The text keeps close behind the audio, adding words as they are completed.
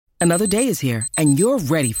Another day is here, and you're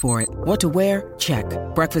ready for it. What to wear? Check.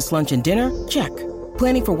 Breakfast, lunch, and dinner? Check.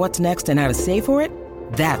 Planning for what's next and how to save for it?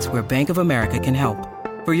 That's where Bank of America can help.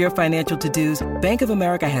 For your financial to-dos, Bank of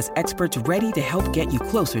America has experts ready to help get you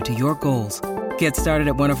closer to your goals. Get started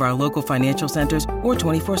at one of our local financial centers or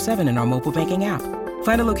 24/7 in our mobile banking app.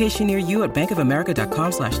 Find a location near you at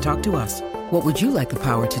bankofamerica.com/talktous. What would you like the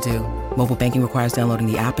power to do? Mobile banking requires downloading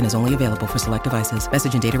the app and is only available for select devices.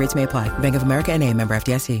 Message and data rates may apply. Bank of America N.A., member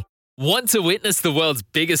FDIC. Want to witness the world's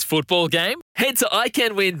biggest football game? Head to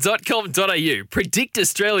iCanWin.com.au, predict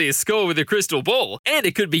Australia's score with a crystal ball, and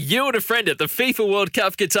it could be you and a friend at the FIFA World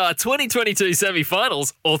Cup Qatar 2022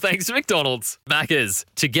 semi-finals, all thanks to McDonald's. Maccas,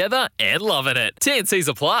 together and loving it. TNCs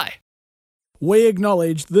apply. We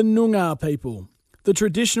acknowledge the Noongar people, the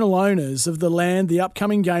traditional owners of the land the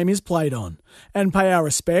upcoming game is played on, and pay our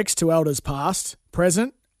respects to elders past,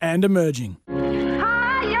 present and emerging.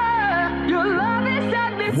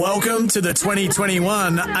 Welcome to the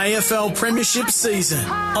 2021 AFL Premiership season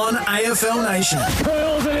on AFL Nation.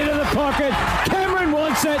 Curls it into the pocket. Cameron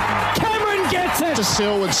wants it. Cameron gets it. To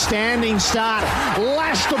Selwood, standing start.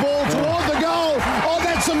 Lashed the ball toward the goal. Oh,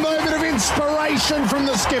 that's a moment of inspiration from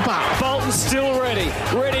the skipper. Bolton's still ready.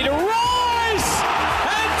 Ready to rise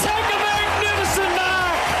and take a magnificent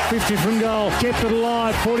mark. 50 from goal. Kept it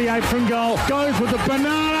alive. 48 from goal. Goes with the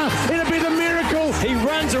banana. It'll be the miracle. He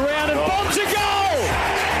runs around and bombs a goal.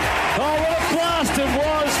 Oh, what a blast it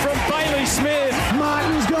was from Bailey Smith.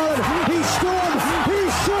 Martin's got it. He scored. He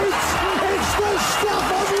shoots. It's the stuff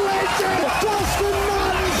of legend. Dustin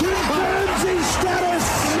Martin confirms his status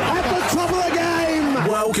at the top of the game.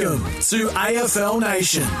 Welcome to AFL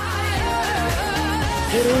Nation.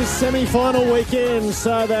 It is semi-final weekend,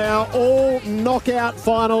 so they are all knockout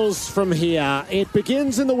finals from here. It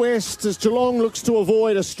begins in the West as Geelong looks to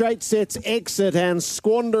avoid a straight sets exit and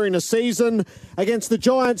squandering a season against the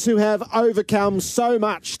Giants, who have overcome so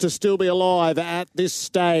much to still be alive at this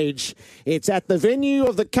stage. It's at the venue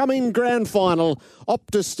of the coming grand final,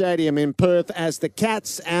 Optus Stadium in Perth, as the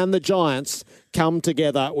Cats and the Giants come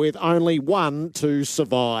together with only one to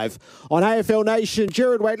survive. On AFL Nation,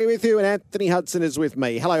 Gerard Whateley with you and Anthony Hudson is with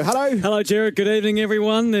me. Hello, hello. Hello, Gerard. Good evening,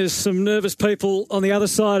 everyone. There's some nervous people on the other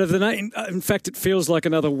side of the night. In fact, it feels like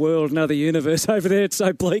another world, another universe over there. It's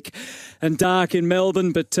so bleak and dark in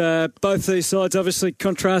Melbourne, but both these sides obviously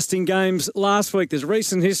contrasting games last week. There's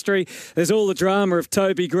recent history. There's all the drama of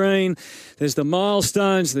Toby Green. There's the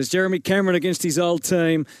milestones. There's Jeremy Cameron against his old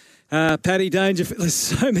team. Paddy Dangerfield. There's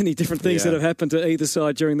so many different things that have happened to either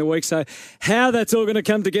side during the week. So how that's all going to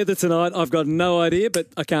come together tonight, I've got no idea, but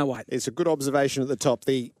I can't wait. It's a good observation at the top.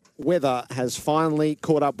 The weather has finally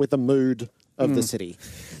caught up with the mood of the city.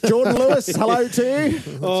 Jordan Lewis, hello to you.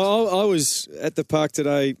 I was at the park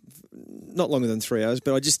today, not longer than 3 hours,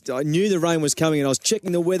 but I knew the rain was coming and I was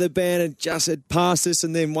checking the weather band and just had passed us,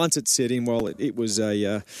 and then once it set in, well, it was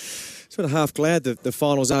a... sort of half glad that the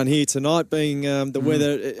finals aren't here tonight, being the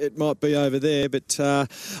weather it might be over there. But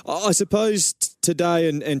I suppose today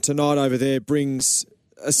and tonight over there brings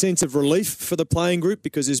a sense of relief for the playing group,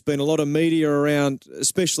 because there's been a lot of media around,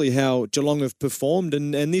 especially how Geelong have performed,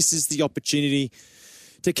 and this is the opportunity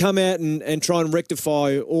to come out and try and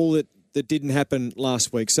rectify all that didn't happen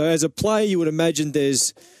last week. So as a player, you would imagine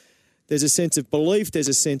there's a sense of belief, there's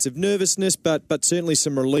a sense of nervousness, but certainly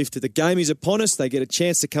some relief that the game is upon us. They get a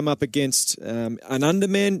chance to come up against an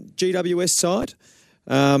undermanned GWS side.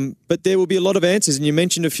 But there will be a lot of answers, and you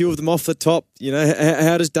mentioned a few of them off the top. You know,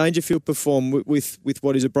 how does Dangerfield perform with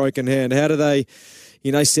what is a broken hand? How do they,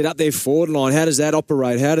 set up their forward line? How does that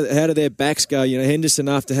operate? How do their backs go? Henderson,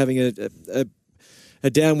 after having a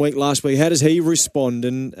down week last week, how does he respond?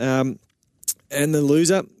 And the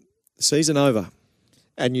loser, season over.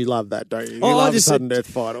 And you love that, don't you? You love sudden death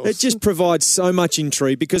finals. It just provides so much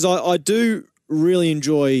intrigue, because I do really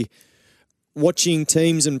enjoy watching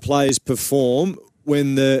teams and players perform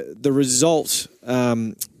when the result,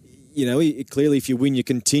 clearly if you win, you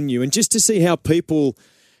continue. And just to see how people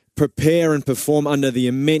prepare and perform under the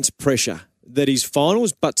immense pressure that is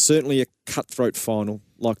finals, but certainly a cutthroat final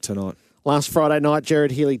like tonight. Last Friday night,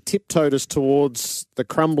 Gerard Healy tiptoed us towards the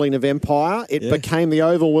crumbling of empire. It became the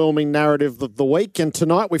overwhelming narrative of the week, and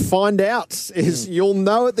tonight we find out. You'll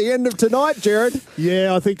know at the end of tonight, Gerard.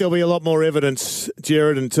 Yeah, I think there'll be a lot more evidence,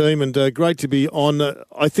 Gerard and team, and great to be on.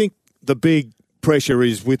 I think the big pressure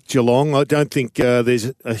is with Geelong. I don't think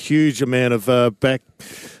there's a huge amount of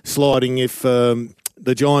backsliding if the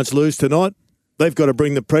Giants lose tonight. they've got to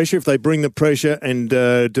bring the pressure. If they bring the pressure and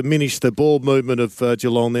diminish the ball movement of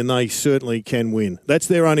Geelong, then they certainly can win. That's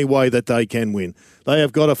their only way that they can win. They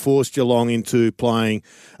have got to force Geelong into playing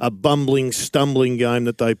a bumbling, stumbling game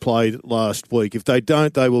that they played last week. If they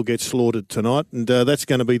don't, they will get slaughtered tonight, and that's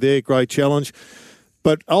going to be their great challenge.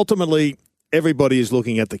 But ultimately, everybody is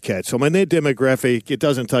looking at the Cats. I mean, their demographic, it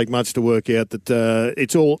doesn't take much to work out that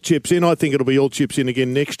it's all chips in. I think it'll be all chips in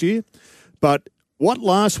again next year. But what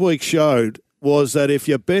last week showed was that if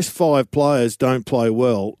your best 5 players don't play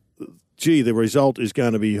well, gee, the result is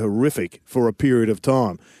going to be horrific for a period of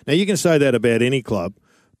time. Now, you can say that about any club,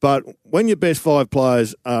 but when your best 5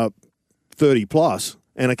 players are 30-plus,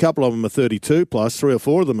 and a couple of them are 32-plus, 3 or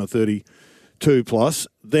 4 of them are 32-plus,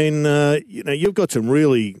 then you've got some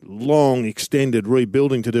really long, extended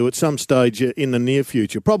rebuilding to do at some stage in the near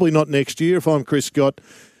future. Probably not next year. If I'm Chris Scott,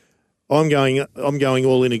 I'm going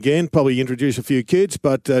all in again. Probably introduce a few kids,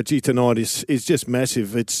 but tonight is just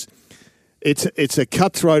massive. It's a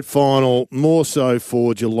cutthroat final, more so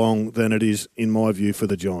for Geelong than it is, in my view, for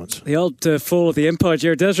the Giants. The old fall of the Empire,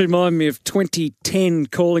 Jared, does remind me of 2010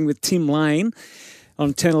 calling with Tim Lane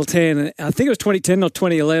on Channel 10. I think it was 2010, not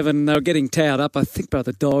 2011. They were getting towed up, I think, by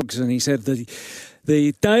the Dogs, and he said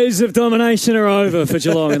the days of domination are over for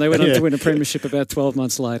Geelong, and they went on to win a premiership about 12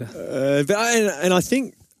 months later. And I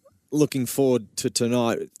think, looking forward to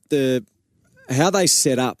tonight, how they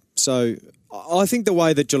set up. So I think the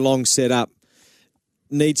way that Geelong set up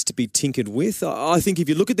needs to be tinkered with. I think if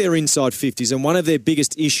you look at their inside 50s, and one of their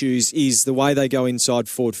biggest issues is the way they go inside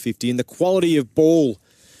forward 50 and the quality of ball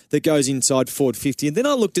that goes inside forward 50. And then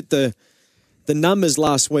I looked at the numbers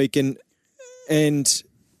last week, and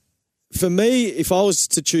for me, if I was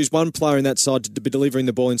to choose one player in that side to be delivering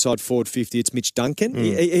the ball inside forward 50, it's Mitch Duncan.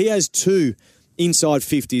 He has 2 inside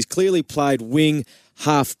 50s, clearly played wing,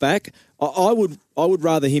 half-back. I would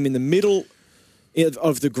rather him in the middle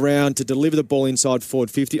of the ground to deliver the ball inside forward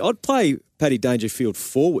 50. I'd play Paddy Dangerfield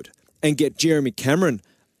forward and get Jeremy Cameron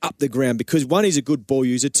up the ground because, 1, he's a good ball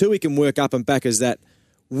user. 2, he can work up and back as that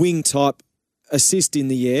wing-type assist in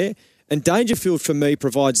the air. And Dangerfield, for me,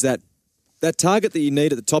 provides that target that you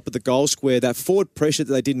need at the top of the goal square, that forward pressure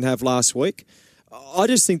that they didn't have last week. I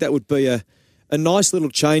just think that would be a nice little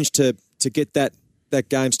change to get that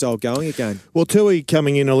game style going again. Well, Tui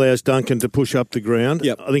coming in allows Duncan to push up the ground.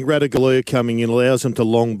 Yep. I think Ratugolea coming in allows them to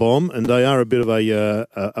long bomb, and they are a bit of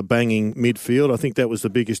a banging midfield. I think that was the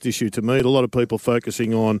biggest issue to me. A lot of people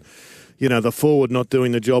focusing on, the forward not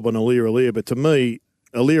doing the job on Aliir, but to me,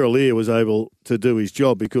 Aliir was able to do his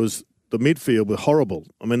job because the midfield were horrible.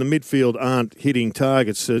 I mean, the midfield aren't hitting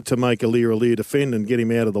targets to make Aliir defend and get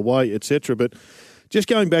him out of the way, etc. But just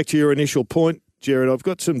going back to your initial point, Jared, I've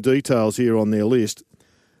got some details here on their list.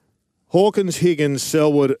 Hawkins, Higgins,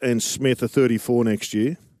 Selwood and Smith are 34 next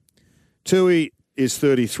year. Tui is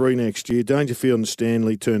 33 next year. Dangerfield and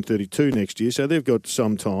Stanley turn 32 next year, so they've got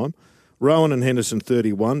some time. Rowan and Henderson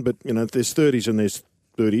 31, but, there's 30s and there's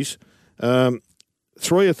 30s.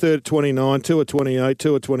 3 are 29, 2 are 28,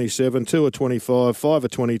 2 are 27, 2 are 25, 5 are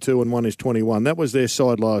 22 and 1 is 21. That was their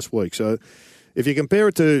side last week. So if you compare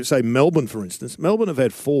it to, say, Melbourne, for instance, Melbourne have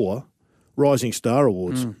had 4 Rising Star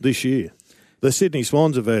Awards this year. The Sydney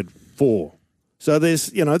Swans have had 4. So there's,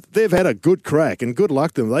 they've had a good crack and good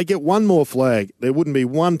luck to them. They get one more flag. There wouldn't be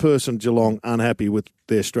one person Geelong unhappy with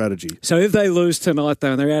their strategy. So if they lose tonight,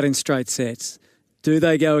 though, and they're out in straight sets, do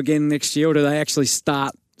they go again next year or do they actually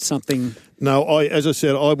start something? No, as I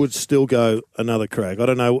said, I would still go another crack. I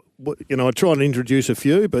don't know, I try and introduce a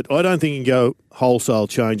few, but I don't think you can go wholesale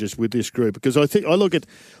changes with this group because I look at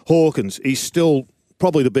Hawkins. He's still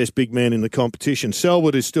probably the best big man in the competition.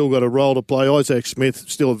 Selwood has still got a role to play. Isaac Smith,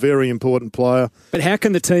 still a very important player. But how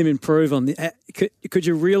can the team improve on the? Could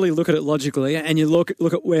you really look at it logically and you look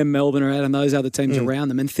at where Melbourne are at and those other teams around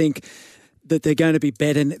them and think that they're going to be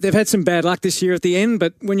better? And they've had some bad luck this year at the end,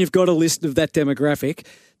 but when you've got a list of that demographic,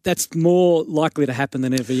 that's more likely to happen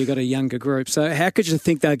than ever. You've got a younger group. So how could you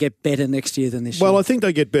think they'll get better next year than this year? Well, I think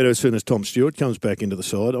they get better as soon as Tom Stewart comes back into the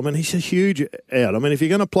side. I mean, he's a huge out. I mean, if you're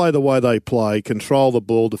going to play the way they play, control the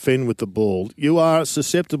ball, defend with the ball, you are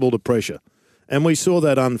susceptible to pressure. And we saw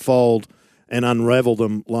that unfold and unravel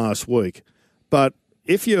them last week. But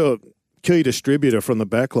if your key distributor from the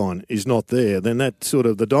backline is not there, then that sort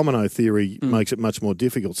of the domino theory makes it much more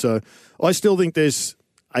difficult. So I still think there's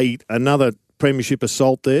another premiership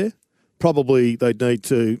assault there. Probably they'd need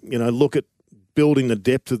to, look at building the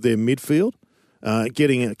depth of their midfield,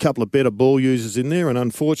 getting a couple of better ball users in there. And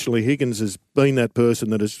unfortunately, Higgins has been that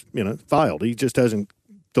person that has, failed. He just hasn't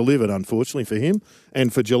delivered, unfortunately, for him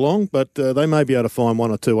and for Geelong. But they may be able to find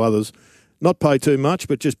 1 or 2 others, not pay too much,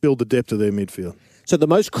 but just build the depth of their midfield. So the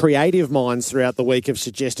most creative minds throughout the week have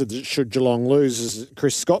suggested that should Geelong lose,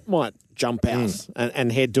 Chris Scott might jump out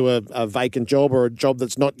and head to a vacant job or a job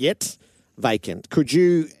that's not yet vacant. Could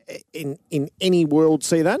you, in any world,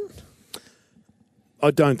 see that?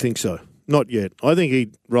 I don't think so. Not yet. I think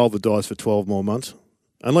he'd roll the dice for 12 more months.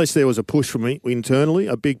 Unless there was a push from me internally,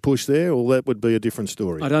 a big push there, well, that would be a different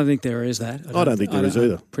story. I don't think there is that. I don't think there is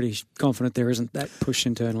either. I'm pretty confident there isn't that push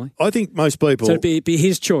internally. I think most people... So it'd be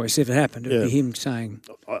his choice if it happened. It'd be him saying...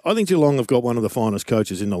 I think Geelong have got one of the finest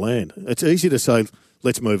coaches in the land. It's easy to say,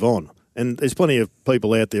 let's move on. And there's plenty of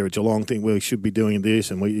people out there at Geelong think, well, he should be doing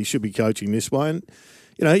this and he should be coaching this way. And,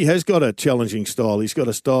 you know, he has got a challenging style. He's got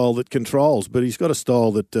a style that controls, but he's got a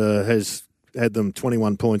style that has had them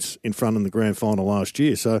 21 points in front in the grand final last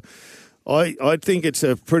year. So I think it's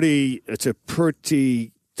a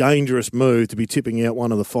pretty dangerous move to be tipping out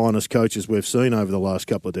one of the finest coaches we've seen over the last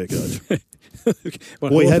couple of decades.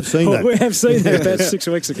 We have seen that. We have seen that about 6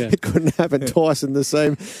 weeks ago. It couldn't happen twice in the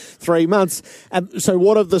same 3 months. So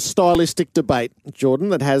what of the stylistic debate, Jordan,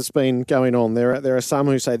 that has been going on? There are some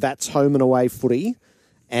who say that's home and away footy,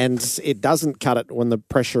 and it doesn't cut it when the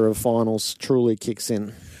pressure of finals truly kicks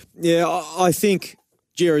in. Yeah, I think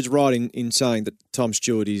Jared's right in saying that Tom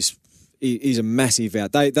Stewart is a massive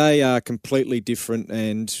out. They are completely different,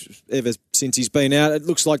 and ever since he's been out, it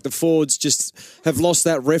looks like the forwards just have lost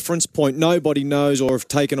that reference point. Nobody knows or have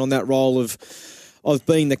taken on that role of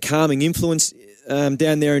being the calming influence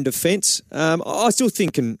down there in defence. I still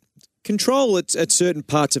think control at certain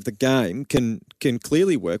parts of the game can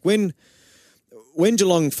clearly work. When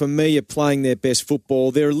Geelong, for me, are playing their best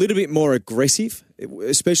football, they're a little bit more aggressive,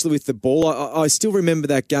 especially with the ball. I still remember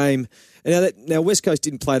that game. Now, West Coast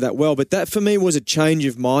didn't play that well, but that, for me, was a change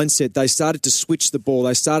of mindset. They started to switch the ball.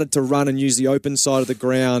 They started to run and use the open side of the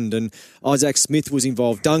ground, and Isaac Smith was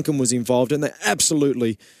involved. Duncan was involved, and they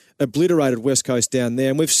absolutely obliterated West Coast down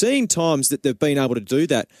there. And we've seen times that they've been able to do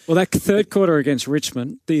that. Well, that third quarter against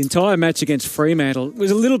Richmond, the entire match against Fremantle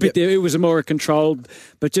was a little bit there. It was a more controlled,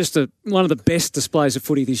 but just one of the best displays of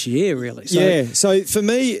footy this year, really. So for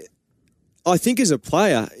me, I think as a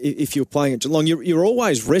player, if you're playing at Geelong, you're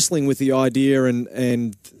always wrestling with the idea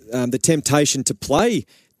and the temptation to play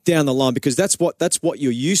down the line, because that's what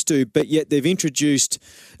you're used to. But yet they've introduced,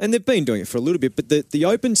 and they've been doing it for a little bit, but the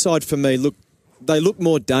open side for me they look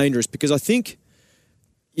more dangerous, because I think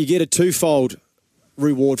you get a twofold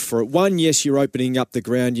reward for it. One, yes, you're opening up the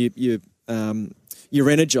ground, you're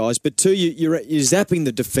energised, but two, you're zapping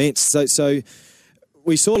the defence. So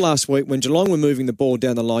we saw last week when Geelong were moving the ball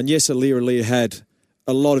down the line, yes, Aliir had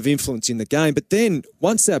a lot of influence in the game, but then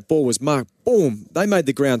once that ball was marked, boom, they made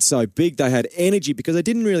the ground so big, they had energy because they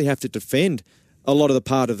didn't really have to defend a lot of the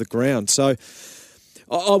part of the ground. So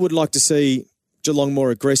I would like to see Geelong more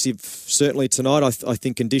aggressive, certainly tonight. I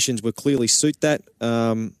think conditions will clearly suit that.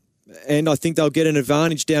 And I think they'll get an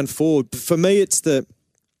advantage down forward. For me, it's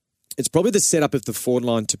probably the setup of the forward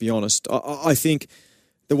line, to be honest. I think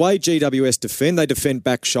the way GWS defend, they defend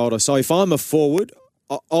back shoulder. So if I'm a forward,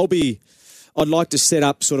 I'd like to set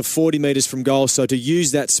up sort of 40 metres from goal, so to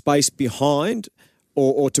use that space behind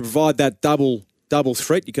or to provide that double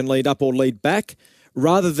threat. You can lead up or lead back,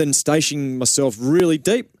 rather than stationing myself really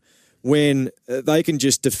deep when they can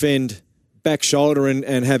just defend back shoulder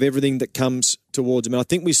and have everything that comes towards them. And I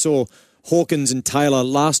think we saw Hawkins and Taylor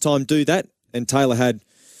last time do that, and Taylor had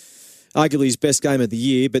arguably his best game of the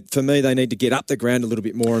year, but for me, they need to get up the ground a little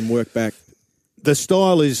bit more and work back. The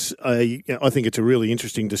style is, I think it's a really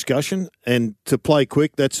interesting discussion, and to play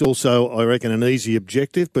quick, that's also, I reckon, an easy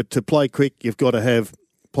objective, but to play quick, you've got to have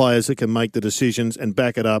players that can make the decisions and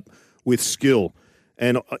back it up with skill.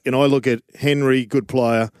 And I look at Henry, good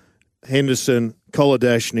player, Henderson,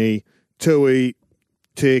 Koladashny, Tui,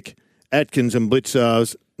 Tick, Atkins and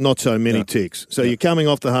Blitzars, not so many ticks. So you're coming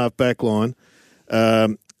off the half-back line.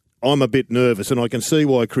 I'm a bit nervous, and I can see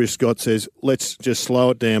why Chris Scott says, let's just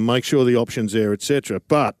slow it down, make sure the option's there, etc.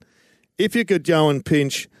 But if you could go and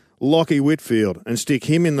pinch Lockie Whitfield and stick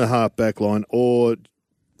him in the half-back line, or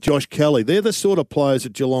Josh Kelly, they're the sort of players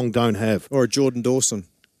that Geelong don't have. Or a Jordan Dawson.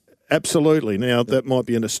 Absolutely. Now, that might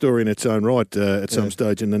be a story in its own right at some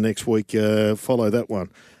stage in the next week. Follow that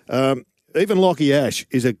one. Even Lockie Ash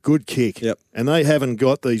is a good kick, and they haven't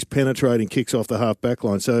got these penetrating kicks off the half-back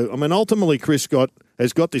line. So, I mean, ultimately, Chris Scott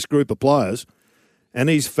has got this group of players, and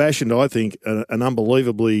he's fashioned, I think, an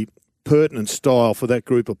unbelievably pertinent style for that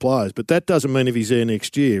group of players. But that doesn't mean if he's there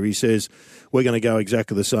next year, he says, we're going to go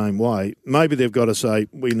exactly the same way. Maybe they've got to say,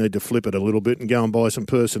 we need to flip it a little bit and go and buy some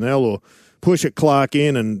personnel, or push a Clark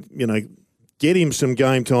in and, get him some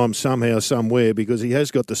game time somehow, somewhere, because he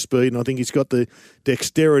has got the speed, and I think he's got the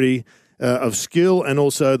dexterity of skill and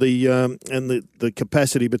also the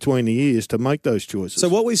capacity between the ears to make those choices. So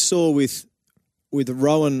what we saw with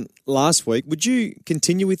Rowan last week, would you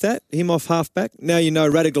continue with that, him off halfback? Now you know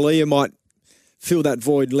Ratugolea might fill that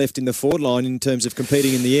void left in the forward line in terms of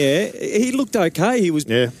competing in the air. He looked okay. He was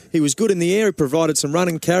good in the air. He provided some run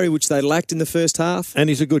and carry, which they lacked in the first half. And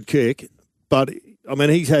he's a good kick. But, I mean,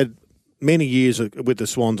 he's had many years with the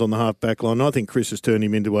Swans on the half-back line. I think Chris has turned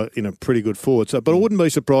him into a pretty good forward. So, but I wouldn't be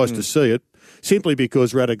surprised to see it simply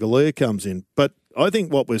because Ratugolea comes in. But I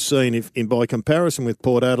think what we're seeing, by comparison with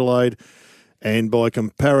Port Adelaide and by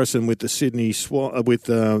comparison with the Sydney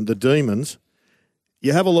the Demons,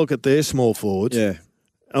 you have a look at their small forwards. Yeah.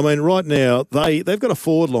 I mean, right now, they've got a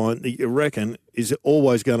forward line that you reckon is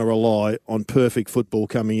always going to rely on perfect football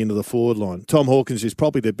coming into the forward line. Tom Hawkins is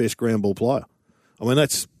probably their best ground ball player. I mean,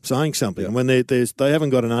 that's saying something. Yeah. I mean, they haven't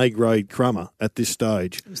got an A-grade crummer at this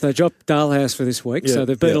stage. So they dropped Dalhouse for this week, so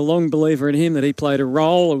they've been a long believer in him, that he played a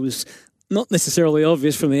role. It was not necessarily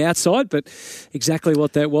obvious from the outside, but exactly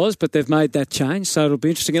what that was. But they've made that change, so it'll be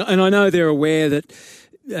interesting. And I know they're aware that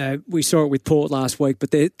we saw it with Port last week,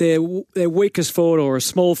 but their weakest forward or a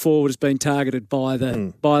small forward has been targeted by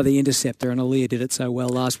the interceptor, and Aaliyah did it so well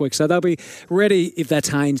last week. So they'll be ready if that's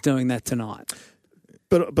Haynes doing that tonight.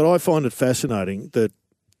 But I find it fascinating that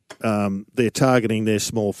they're targeting their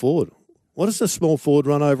small forward. What does the small forward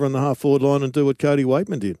run over on the half forward line and do what Cody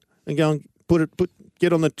Waitman did and go and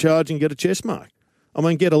get on the charge and get a chest mark? I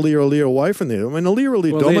mean, get Aaliyah away from there. I mean,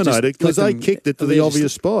 Aaliyah dominated because they kicked it to the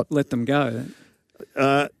obvious spot. Let them go.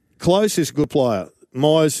 Close is a good player.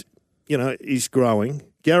 Myers, is growing.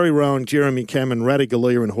 Gary Rowan, Jeremy Cameron,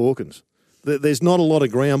 Ratugolea and Hawkins. There's not a lot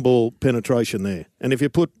of ground ball penetration there. And if you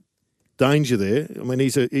put Danger there, I mean,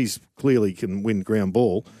 he's clearly can win ground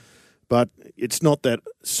ball, but it's not that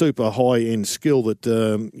super high-end skill that,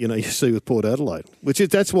 you see with Port Adelaide,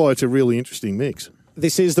 that's why it's a really interesting mix.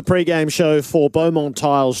 This is the pre-game show for Beaumont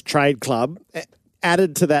Tiles Trade Club.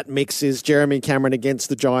 Added to that mix is Jeremy Cameron against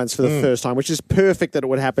the Giants for the first time, which is perfect that it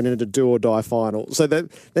would happen in a do-or-die final. So the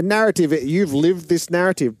narrative, you've lived this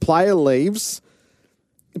narrative. Player leaves,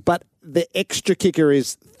 but the extra kicker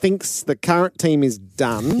thinks the current team is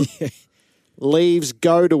done, leaves,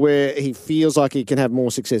 go to where he feels like he can have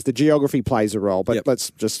more success. The geography plays a role, but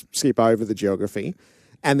let's just skip over the geography.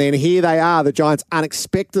 And then here they are, the Giants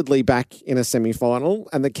unexpectedly back in a semi-final,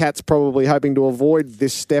 and the Cats probably hoping to avoid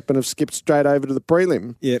this step and have skipped straight over to the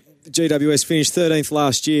prelim. Yeah, GWS finished 13th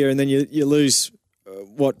last year, and then you lose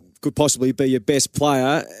what could possibly be your best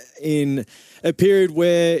player in a period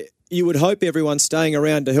where you would hope everyone's staying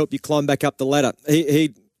around to help you climb back up the ladder.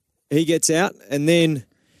 He gets out, and then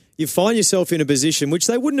you find yourself in a position which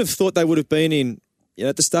they wouldn't have thought they would have been in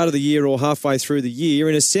at the start of the year or halfway through the year,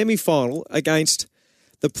 in a semi-final against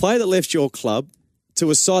the player that left your club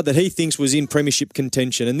to a side that he thinks was in premiership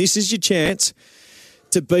contention. And this is your chance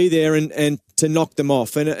to be there and to knock them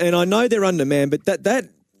off. And I know they're undermanned, but that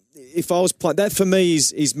if I was playing, that for me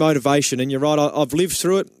is motivation. And you're right, I've lived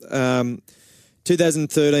through it.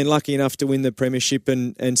 2013, lucky enough to win the premiership,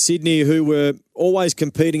 and Sydney, who were always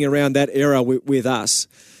competing around that era with us.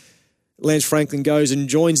 Lance Franklin goes and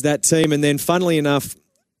joins that team, and then funnily enough,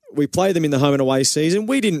 we play them in the home and away season.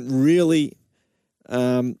 We didn't really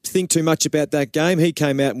think too much about that game. He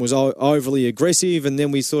came out and was overly aggressive, and then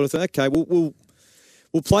we sort of thought, okay, we'll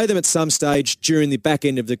play them at some stage during the back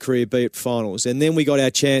end of the career, be it finals. And then we got our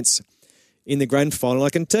chance in the grand final. I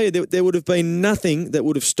can tell you there would have been nothing that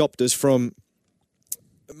would have stopped us from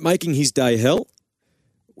making his day hell.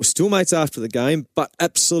 We're still mates after the game, but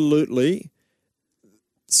absolutely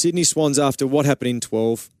Sydney Swans, after what happened in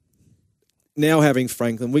 12, now having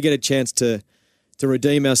Franklin, we get a chance to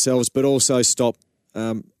redeem ourselves, but also stop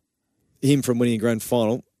him from winning a grand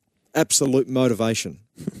final. Absolute motivation.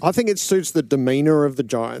 I think it suits the demeanour of the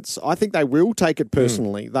Giants. I think they will take it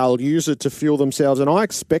personally. They'll use it to fuel themselves, and I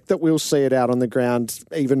expect that we'll see it out on the ground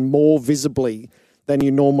even more visibly than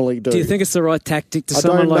you normally do. Do you think it's the right tactic to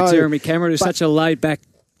someone like Jeremy Cameron, who's such a laid-back...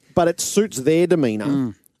 But it suits their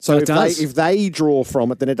demeanour. So if they draw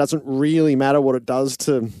from it, then it doesn't really matter what it does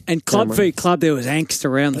to... And club v club, there was angst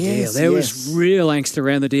around the deal. There was real angst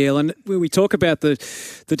around the deal. And when we talk about the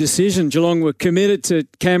decision, Geelong were committed to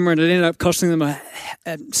Cameron. It ended up costing them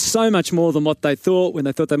so much more than what they thought, when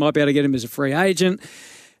they thought they might be able to get him as a free agent.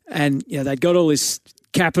 And they'd got all this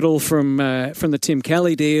capital from the Tim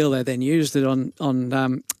Kelly deal. They then used it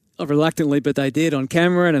on reluctantly, but they did, on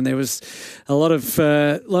Cameron, and there was a lot of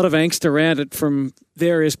angst around it from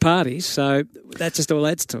various parties. So that just all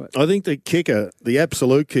adds to it. I think the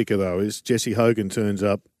absolute kicker, though, is Jesse Hogan turns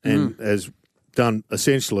up and has done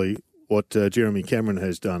essentially what Jeremy Cameron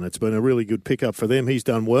has done. It's been a really good pickup for them. He's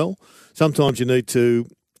done well. Sometimes you need to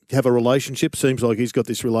have a relationship. Seems like he's got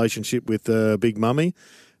this relationship with Big Mummy.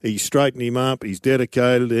 He's straightened him up. He's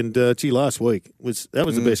dedicated. And, last week, was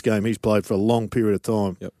the best game he's played for a long period of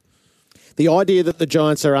time. Yep. The idea that the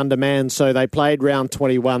Giants are undermanned, so they played round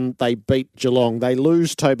 21, they beat Geelong. They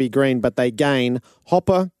lose Toby Green, but they gain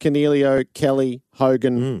Hopper, Cornelio, Kelly,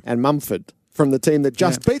 Hogan and Mumford from the team that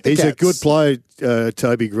just beat the Cats. He's a good player,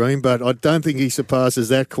 Toby Green, but I don't think he surpasses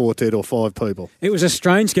that quartet or 5 people. It was a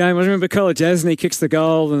strange game. I remember Kolodjasny kicks the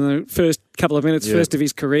goal in the first couple of minutes, first of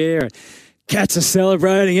his career. Cats are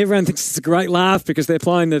celebrating. Everyone thinks it's a great laugh because they're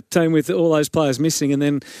playing the team with all those players missing. And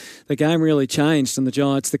then the game really changed and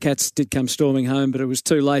the Cats did come storming home, but it was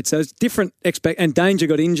too late. So it's different. And Danger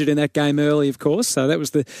got injured in that game early, of course. So that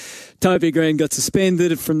was Toby Green got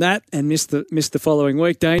suspended from that and missed the following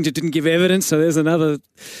week. Danger didn't give evidence. So there was another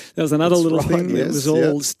little thing that was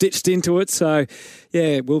all stitched into it. So yeah,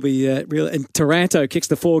 it will be real. And Taranto kicks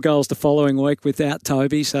the 4 goals the following week without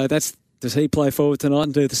Toby. So does he play forward tonight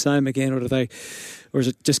and do the same again, or is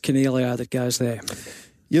it just Cornelio that goes there?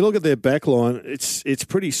 You look at their back line, it's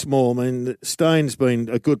pretty small. I mean, Staines been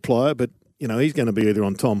a good player, but he's going to be either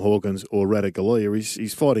on Tom Hawkins or Ratugolea.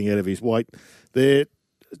 He's fighting out of his weight.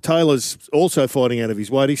 Taylor's also fighting out of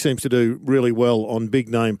his weight. He seems to do really well on big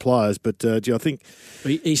name players, but I think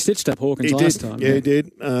he stitched up Hawkins last time. Yeah, he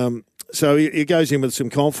did. So he goes in with some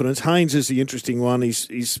confidence. Haynes is the interesting one.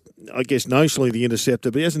 He's I guess, notionally the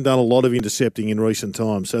interceptor, but he hasn't done a lot of intercepting in recent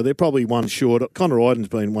times. So they're probably one short. Connor Iden's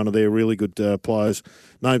been one of their really good players,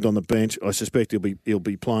 named on the bench. I suspect he'll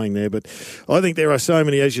be playing there. But I think there are so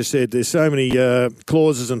many, as you said, there's so many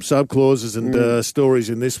clauses and sub-clauses and stories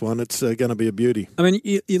in this one. It's going to be a beauty. I mean,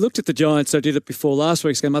 you looked at the Giants. I did it before last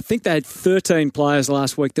week's game. I think they had 13 players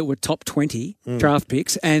last week that were top 20 draft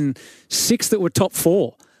picks and 6 that were top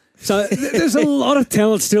 4. So there's a lot of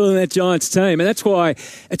talent still in that Giants team, and that's why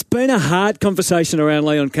it's been a hard conversation around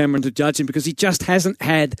Leon Cameron to judge him, because he just hasn't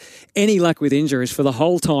had any luck with injuries for the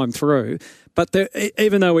whole time through. But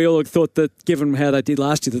even though we all thought that, given how they did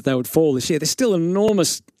last year, that they would fall this year, there's still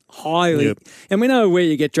enormous, highly... And we know where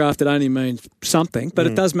you get drafted only means something, but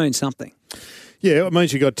it does mean something. Yeah, it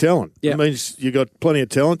means you got talent. Yep. It means you got plenty of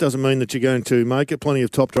talent. Doesn't mean that you're going to make it. Plenty of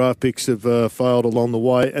top draft picks have failed along the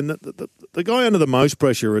way. And the guy under the most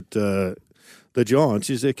pressure at the Giants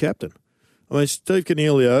is their captain. I mean, Steve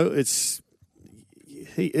Cornelio,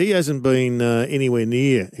 he hasn't been anywhere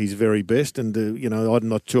near his very best. And, I'm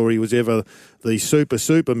not sure he was ever the super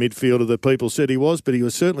midfielder that people said he was, but he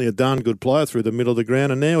was certainly a darn good player through the middle of the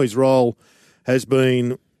ground. And now his role has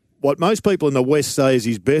been what most people in the West say is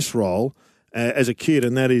his best role as a kid,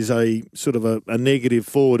 and that is a sort of a negative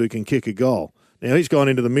forward who can kick a goal. Now, he's gone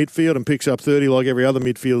into the midfield and picks up 30 like every other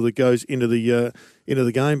midfielder that goes into the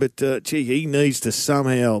game, but, he needs to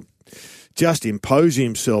somehow just impose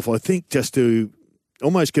himself, I think, just to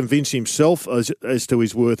almost convince himself as to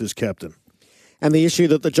his worth as captain. And the issue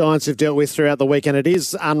that the Giants have dealt with throughout the week, and it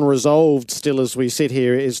is unresolved still as we sit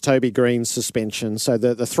here, is Toby Green's suspension. So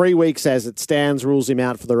the 3 weeks as it stands rules him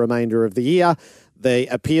out for the remainder of the year. The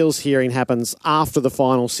appeals hearing happens after the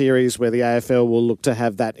final series, where the AFL will look to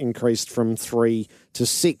have that increased from 3 to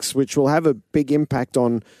 6, which will have a big impact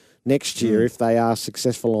on next year if they are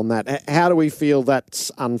successful on that. How do we feel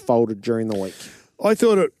that's unfolded during the week? I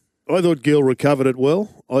thought Gill recovered it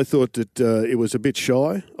well. I thought that it was a bit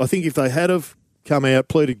shy. I think if they had have come out,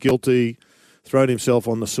 pleaded guilty, thrown himself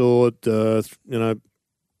on the sword,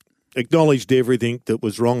 acknowledged everything that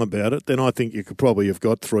was wrong about it, then I think you could probably have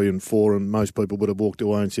got 3 and 4, and most people would have walked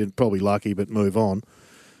away and said, probably lucky, but move on.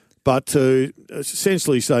 But to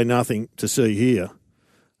essentially say nothing to see here,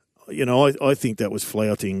 I think that was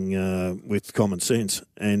flouting with common sense.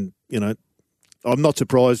 And, I'm not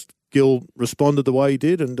surprised Gill responded the way he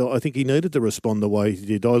did, and I think he needed to respond the way he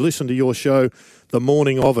did. I listened to your show the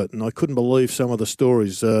morning of it, and I couldn't believe some of the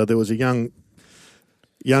stories. There was a young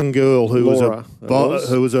girl who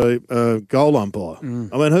was a goal umpire.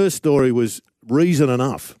 I mean, her story was reason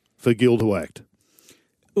enough for Gill to act.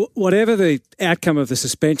 Whatever the outcome of the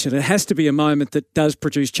suspension, it has to be a moment that does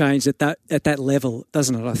produce change at that level,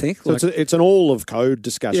 doesn't it, I think? So it's an all-of-code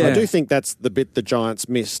discussion. Yeah. I do think that's the bit the Giants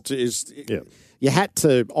missed. You had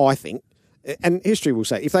to, I think, and history will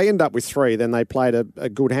say, if they end up with 3, then they played a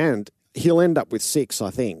good hand. He'll end up with 6, I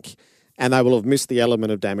think. And they will have missed the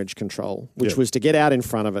element of damage control, which was to get out in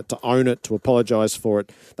front of it, to own it, to apologise for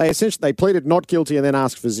it. They pleaded not guilty and then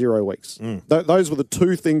asked for 0 weeks. Those were the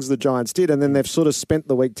 2 things the Giants did, and then they've sort of spent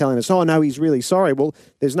the week telling us, oh, no, he's really sorry. Well,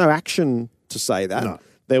 there's no action to say that. No.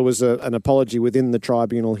 There was an apology within the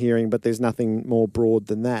tribunal hearing, but there's nothing more broad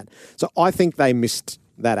than that. So I think they missed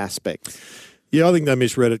that aspect. Yeah, I think they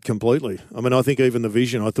misread it completely. I mean, I think even the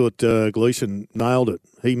vision, I thought Gleeson nailed it.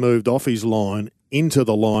 He moved off his line into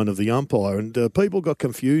the line of the umpire, and people got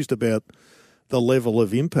confused about the level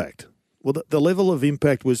of impact. Well, the level of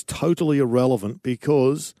impact was totally irrelevant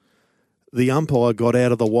because the umpire got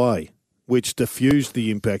out of the way, which diffused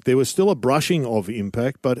the impact. There was still a brushing of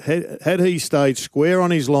impact, but had he stayed square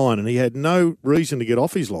on his line and he had no reason to get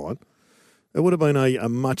off his line, it would have been a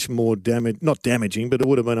much more not damaging, but it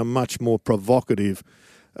would have been a much more provocative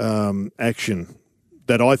action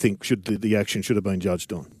that I think the action should have been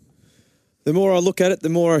judged on. The more I look at it, the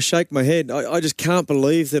more I shake my head. I just can't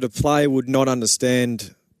believe that a player would not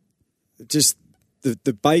understand just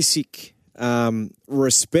the basic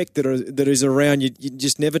respect that is around. You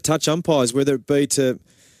just never touch umpires, whether it be to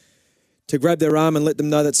grab their arm and let them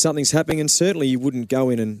know that something's happening, and certainly you wouldn't go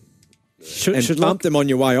in and bump them on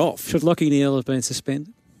your way off. Should Lockie Neal have been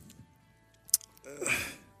suspended?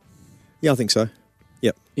 Yeah, I think so.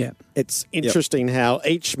 Yep. Yeah. It's interesting how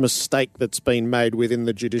each mistake that's been made within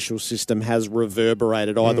the judicial system has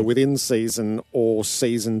reverberated either within season or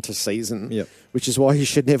season to season, which is why you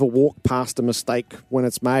should never walk past a mistake when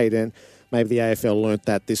it's made. And maybe the AFL learnt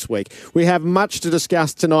that this week. We have much to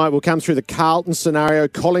discuss tonight. We'll come through the Carlton scenario.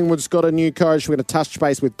 Collingwood's got a new coach. We're going to touch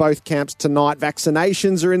base with both camps tonight.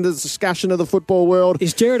 Vaccinations are in the discussion of the football world.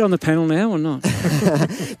 Is Jared on the panel now or not?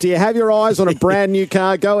 Do you have your eyes on a brand new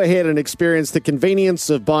car? Go ahead and experience the convenience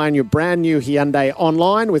of buying your brand new Hyundai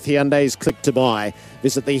online with Hyundai's Click to Buy.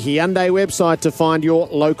 Visit the Hyundai website to find your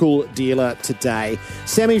local dealer today.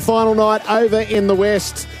 Semi-final night over in the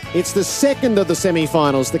West. It's the second of the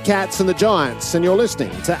semi-finals, the Cats and the Giants, and you're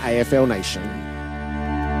listening to AFL Nation.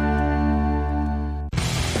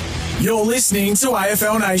 You're listening to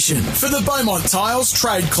AFL Nation for the Beaumont Tiles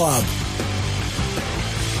Trade Club.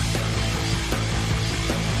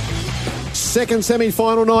 Second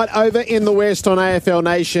semi-final night over in the West on AFL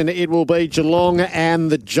Nation. It will be Geelong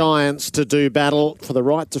and the Giants to do battle for the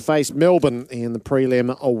right to face Melbourne in the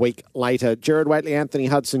prelim a week later. Gerard Whateley, Anthony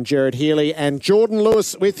Hudson, Jared Healy and Jordan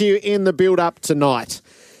Lewis with you in the build-up tonight.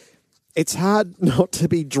 It's hard not to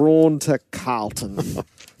be drawn to Carlton.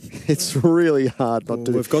 It's really hard not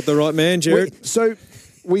to. We've got the right man, Jared.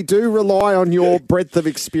 We do rely on your breadth of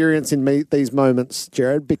experience in these moments,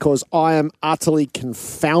 Jared, because I am utterly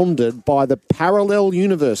confounded by the parallel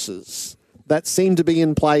universes that seem to be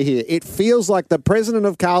in play here. It feels like the president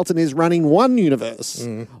of Carlton is running one universe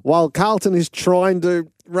while Carlton is trying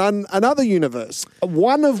to run another universe,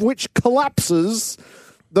 one of which collapses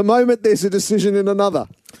the moment there's a decision in another.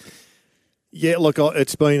 Yeah, look,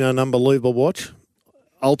 it's been an unbelievable watch.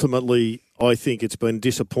 Ultimately, I think it's been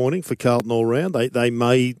disappointing for Carlton all round. They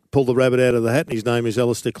may pull the rabbit out of the hat, and his name is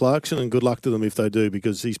Alistair Clarkson, and good luck to them if they do,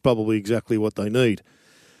 because he's probably exactly what they need.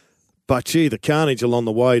 But, gee, the carnage along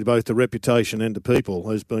the way, both to reputation and to people,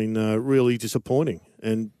 has been really disappointing,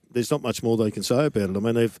 and there's not much more they can say about it. I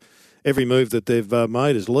mean, every move that they've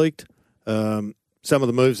made has leaked. Some of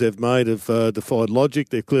the moves they've made have defied logic.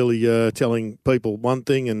 They're clearly telling people one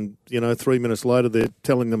thing and, 3 minutes later they're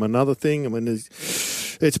telling them another thing. I mean,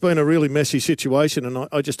 it's been a really messy situation, and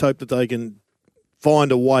I just hope that they can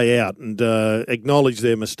find a way out and acknowledge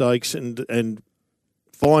their mistakes and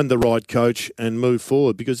find the right coach and move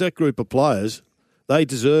forward, because that group of players, they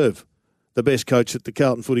deserve the best coach that the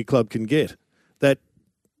Carlton Footy Club can get. That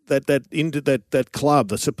club,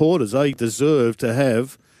 the supporters, they deserve to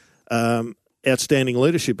have outstanding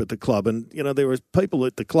leadership at the club. And, there are people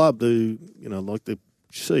at the club who, like the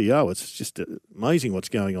CEO, it's just amazing what's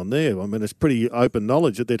going on there. I mean, it's pretty open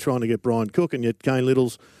knowledge that they're trying to get Brian Cook, and yet Kane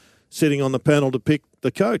Little's sitting on the panel to pick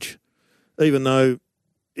the coach. Even though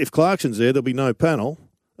if Clarkson's there, there'll be no panel.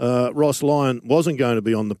 Ross Lyon wasn't going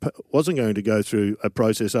to go through a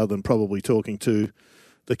process other than probably talking to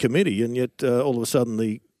the committee, and yet all of a sudden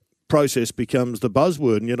the process becomes the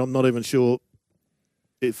buzzword, and yet I'm not even sure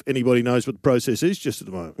if anybody knows what the process is just at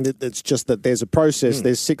the moment. It's just that there's a process,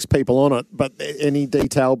 there's 6 people on it, but any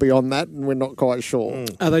detail beyond that, and we're not quite sure.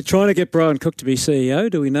 Are they trying to get Brian Cook to be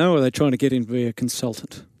CEO, do we know, or are they trying to get him to be a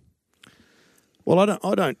consultant? Well,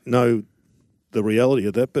 I don't know the reality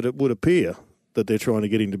of that, but it would appear that they're trying to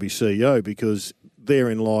get him to be CEO, because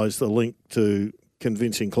therein lies the link to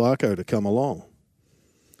convincing Clarko to come along.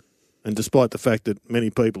 And despite the fact that many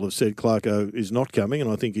people have said Clarko is not coming, and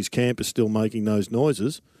I think his camp is still making those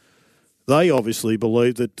noises, they obviously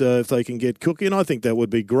believe that if they can get Cook in, I think that would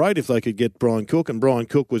be great if they could get Brian Cook, and Brian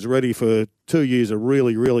Cook was ready for 2 years of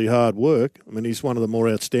really, really hard work. I mean, he's one of the more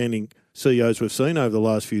outstanding CEOs we've seen over the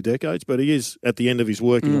last few decades, but he is at the end of his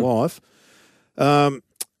working life. And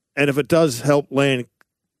if it does help land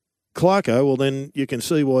Clarko, well, then you can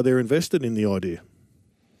see why they're invested in the idea.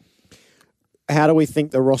 How do we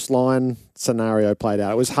think the Ross Lyon scenario played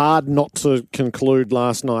out? It was hard not to conclude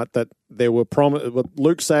last night that there were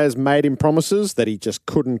Luke Sayers made him promises that he just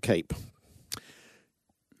couldn't keep.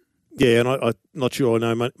 Yeah, and I'm not sure I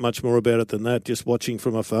know much more about it than that. Just watching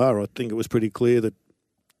from afar, I think it was pretty clear that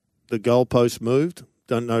the goalpost moved.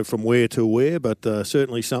 Don't know from where to where, but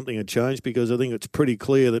certainly something had changed, because I think it's pretty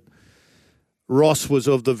clear that Ross was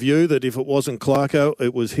of the view that if it wasn't Clarko,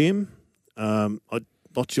 it was him. I'm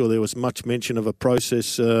not sure there was much mention of a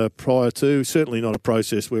process prior to. Certainly not a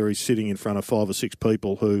process where he's sitting in front of 5 or 6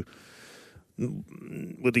 people who,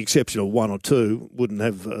 with the exception of 1 or 2, wouldn't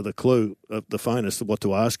have the clue of the faintest of what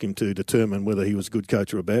to ask him to determine whether he was a good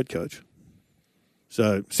coach or a bad coach.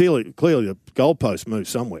 So clearly the goalpost moved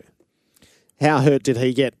somewhere. How hurt did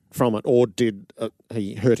he get from it, or did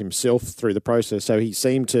he hurt himself through the process? So he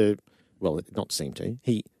seemed to, well, not seemed to,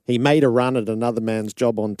 he made a run at another man's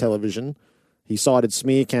job on television. He cited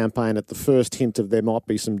smear campaign at the first hint of there might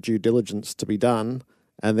be some due diligence to be done,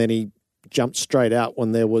 and then he jumped straight out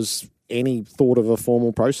when there was any thought of a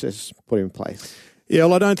formal process put in place. Yeah,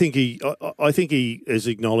 well, I think he has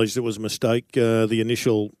acknowledged it was a mistake, the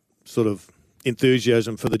initial sort of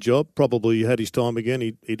enthusiasm for the job. Probably had his time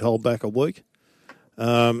again, he'd hold back a week.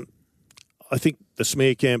 I think the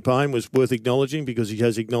smear campaign was worth acknowledging, because he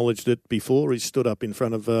has acknowledged it before. He's stood up in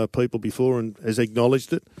front of people before and has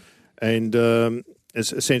acknowledged it, and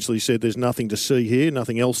has essentially said there's nothing to see here,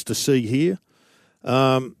 nothing else to see here.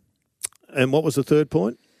 And what was the third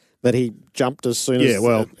point? That he jumped as soon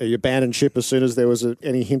as he abandoned ship as soon as there was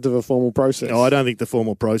any hint of a formal process. No, I don't think the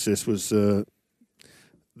formal process was the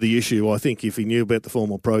issue. I think if he knew about the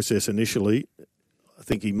formal process initially, I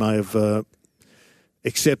think he may have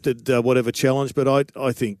accepted whatever challenge, but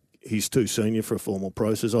I think he's too senior for a formal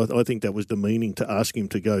process. I think that was demeaning to ask him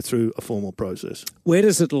to go through a formal process. Where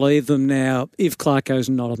does it leave them now if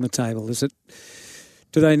Clarko's not on the table?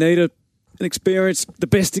 Do they need the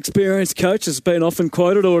best experienced coach has been often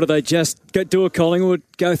quoted, or do they just do a Collingwood,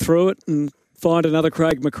 go through it and find another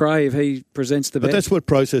Craig McRae if he presents the best? But that's what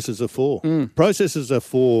processes are for. Processes are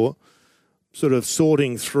for sort of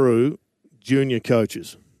sorting through junior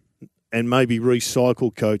coaches and maybe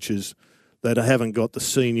recycle coaches that haven't got the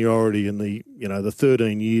seniority and the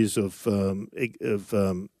 13 years of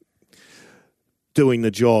doing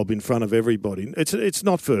the job in front of everybody. It's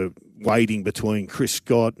not for waiting between Chris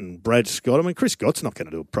Scott and Brad Scott. I mean, Chris Scott's not going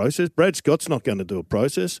to do a process. Brad Scott's not going to do a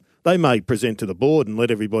process. They may present to the board and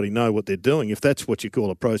let everybody know what they're doing. If that's what you call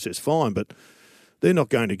a process, fine, but they're not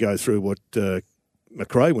going to go through what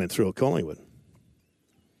McRae went through at Collingwood.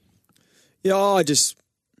 Yeah,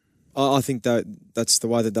 I think that's the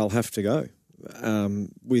way that they'll have to go.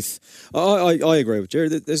 I agree with Jerry.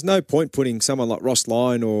 There's no point putting someone like Ross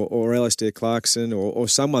Lyon or Alistair Clarkson or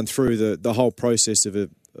someone through the whole process of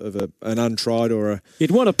an untried or a.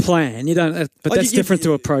 You'd want a plan. You don't, but that's different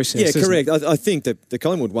to a process. Yeah, correct. Isn't it? I think that the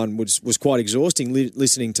Collingwood one was quite exhausting.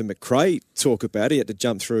 Listening to McRae talk about it, he had to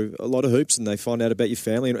jump through a lot of hoops, and they find out about your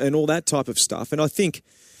family and all that type of stuff. And I think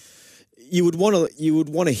you would want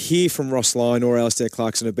to hear from Ross Lyon or Alistair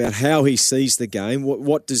Clarkson about how he sees the game.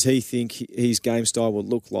 What does he think his game style would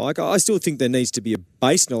look like? I still think there needs to be a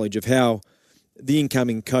base knowledge of how the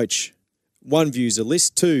incoming coach, 1, views a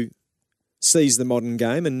list, 2, sees the modern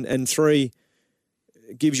game, and 3,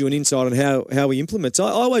 gives you an insight on how he implements. I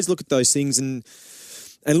always look at those things and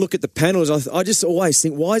look at the panels. I just always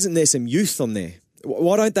think, why isn't there some youth on there?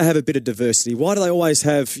 Why don't they have a bit of diversity? Why do they always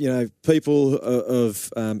have people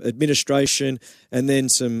of administration and then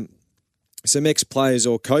some ex-players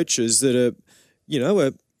or coaches that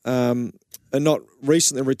are not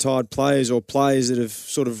recently retired players or players that have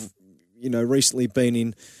sort of recently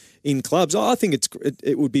been in clubs? I think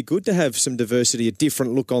it would be good to have some diversity, a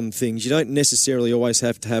different look on things. You don't necessarily always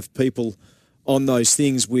have to have people on those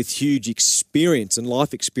things with huge experience and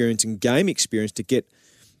life experience and game experience to get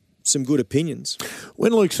some good opinions.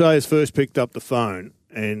 When Luke Sayers first picked up the phone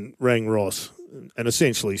and rang Ross and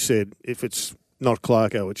essentially said, if it's not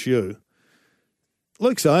Clarko, it's you,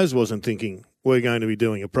 Luke Sayers wasn't thinking we're going to be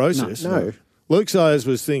doing a process. No. Luke Sayers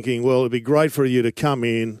was thinking, well, it'd be great for you to come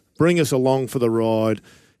in, bring us along for the ride,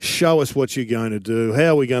 show us what you're going to do, how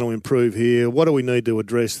are we going to improve here, what do we need to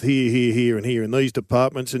address here, and here in these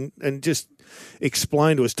departments, and just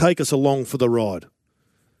explain to us, take us along for the ride.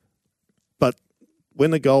 But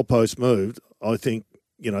when the goalpost moved, I think,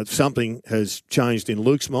 something has changed in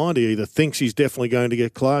Luke's mind. He either thinks he's definitely going to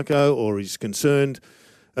get Clarko, or he's concerned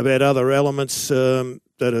about other elements that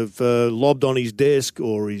have lobbed on his desk,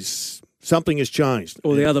 or something has changed.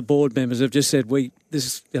 Or the other board members have just said, we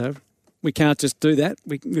can't just do that.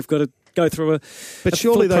 We've got to go through But a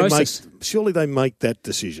surely full process. they make that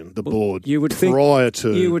decision, the board, You would prior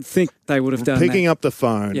to You would think they would have done picking that. up the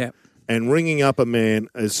phone Yeah. and ringing up a man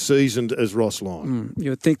as seasoned as Ross Lyon.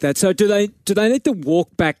 You would think that. So do they need to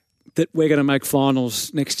walk back that we're going to make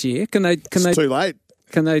finals next year? It's too late.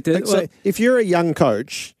 Can they do? Like, so if you're a young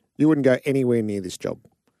coach, you wouldn't go anywhere near this job.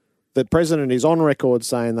 The president is on record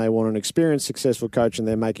saying they want an experienced, successful coach and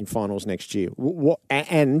they're making finals next year.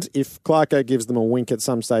 And if Clarko gives them a wink at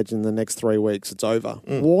some stage in the next 3 weeks, it's over.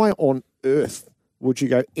 Why on earth would you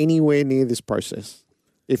go anywhere near this process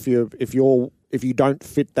if you don't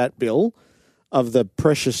fit that bill of the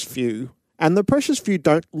precious few? And the precious few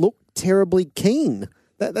don't look terribly keen.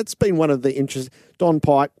 That's been one of the interests. Don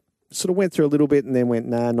Pike sort of went through a little bit and then went,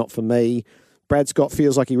 nah, not for me. Brad Scott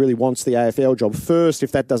feels like he really wants the AFL job first.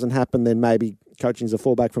 If that doesn't happen, then maybe coaching's a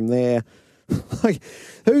fallback from there. Like,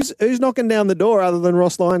 who's knocking down the door other than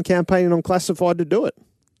Ross Lyon campaigning on classified to do it?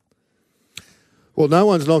 Well, no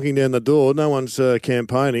one's knocking down the door. No one's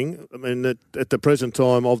campaigning. I mean, at the present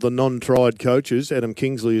time of the non-tried coaches, Adam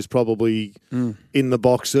Kingsley is probably in the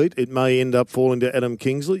box seat. It may end up falling to Adam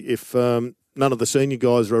Kingsley if none of the senior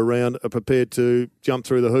guys are around, are prepared to jump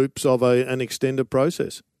through the hoops of an extended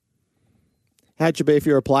process. How'd you be if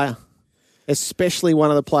you're a player? Especially one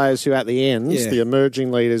of the players who at the end, the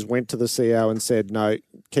emerging leaders, went to the CEO and said, no,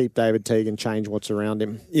 keep David Teague and change what's around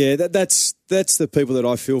him. Yeah, that's the people that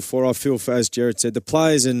I feel for. I feel for, as Jared said, the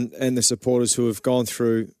players and the supporters who have gone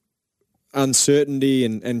through uncertainty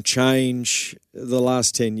and change the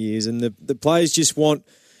last 10 years. And the players just want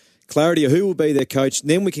clarity of who will be their coach.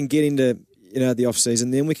 Then we can get into the off-season.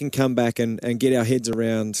 Then we can come back and get our heads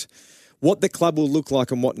around what the club will look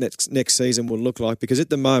like and what next season will look like, because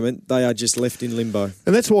at the moment they are just left in limbo.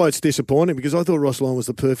 And that's why it's disappointing, because I thought Ross Lyon was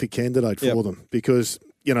the perfect candidate for them, because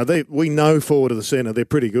we know forward of the centre they're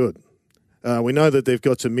pretty good. We know that they've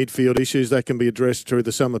got some midfield issues that can be addressed through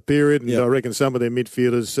the summer period, and I reckon some of their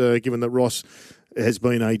midfielders, given that Ross has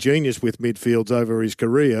been a genius with midfields over his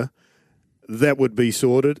career, that would be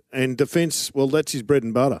sorted. And defence, well, that's his bread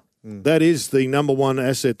and butter. That is the number one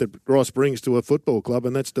asset that Ross brings to a football club,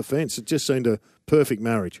 and that's defence. It just seemed a perfect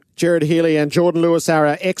marriage. Jared Healy and Jordan Lewis are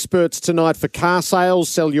our experts tonight for car sales.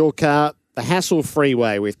 Sell your car the hassle-free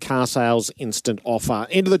way with Car Sales Instant Offer.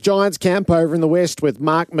 Into the Giants camp over in the West with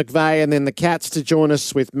Mark McVeigh, and then the Cats to join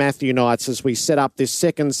us with Matthew Knights as we set up this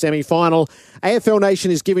second semi-final. AFL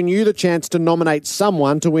Nation is giving you the chance to nominate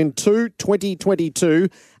someone to win 2 2022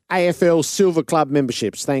 AFL Silver Club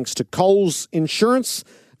memberships thanks to Coles Insurance.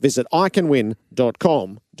 Visit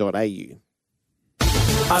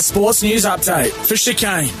iCanWin.com.au. A sports news update for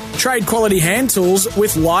Chicane. Trade quality hand tools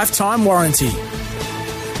with lifetime warranty.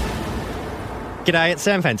 G'day, it's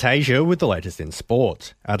Sam Fantasia with the latest in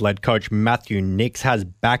sport. Adelaide coach Matthew Nicks has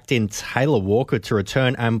backed in Taylor Walker to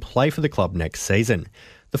return and play for the club next season.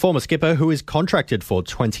 The former skipper, who is contracted for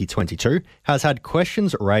 2022, has had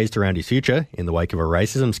questions raised around his future in the wake of a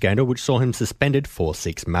racism scandal which saw him suspended for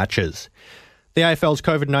 6 matches. The AFL's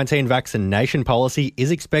COVID-19 vaccination policy is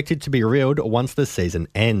expected to be revealed once the season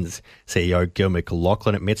ends. CEO Gil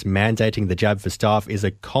McLaughlin admits mandating the jab for staff is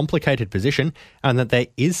a complicated position and that there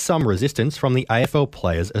is some resistance from the AFL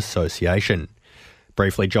Players Association.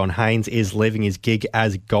 Briefly, John Haynes is leaving his gig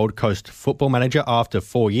as Gold Coast football manager after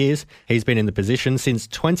 4 years. He's been in the position since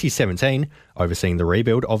 2017, overseeing the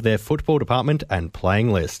rebuild of their football department and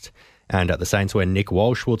playing list. And at the Saints, where Nick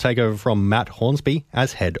Walsh will take over from Matt Hornsby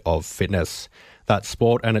as head of fitness. That's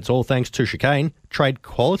sport, and it's all thanks to Chicane. Trade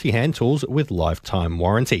quality hand tools with lifetime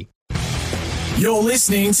warranty. You're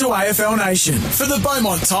listening to AFL Nation for the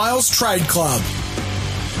Beaumont Tiles Trade Club.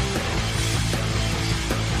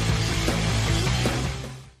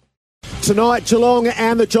 Tonight, Geelong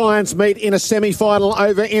and the Giants meet in a semi-final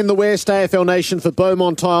over in the West. AFL Nation for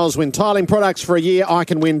Beaumont Tiles. Win tiling products for a year.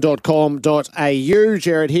 iCanWin.com.au.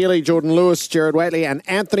 Jared Healy, Jordan Lewis, Jared Waitley and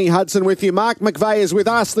Anthony Hudson with you. Mark McVeigh is with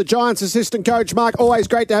us, the Giants assistant coach. Mark, always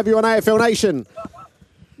great to have you on AFL Nation.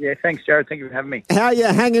 Yeah, thanks, Jared. Thank you for having me. How are you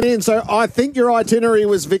hanging in? So I think your itinerary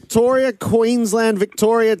was Victoria, Queensland,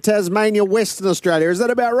 Victoria, Tasmania, Western Australia. Is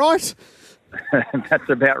that about right? That's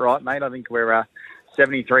about right, mate. I think we're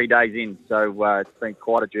 73 days in, so it's been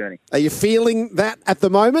quite a journey. Are you feeling that at the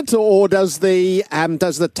moment, or does the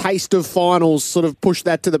taste of finals sort of push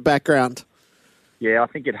that to the background? Yeah, I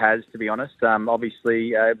think it has, to be honest.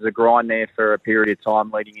 Obviously, it was a grind there for a period of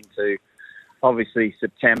time leading into, obviously,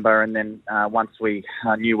 September, and then once we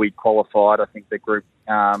knew we qualified, I think the group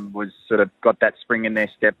was sort of got that spring in their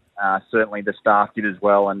step. Certainly the staff did as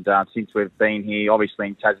well, and since we've been here, obviously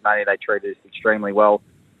in Tasmania, they treated us extremely well.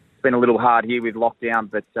 Been a little hard here with lockdown,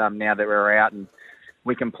 but now that we're out and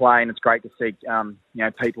we can play, and it's great to see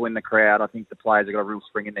people in the crowd. I think the players have got a real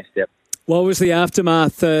spring in their step. What was the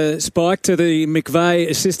aftermath, Spike, to the McVeigh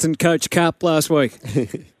Assistant Coach Cup last week?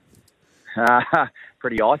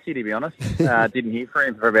 Pretty icy, to be honest. Didn't hear from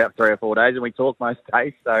him for about 3 or 4 days, and we talk most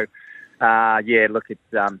days. So, look,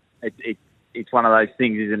 it's one of those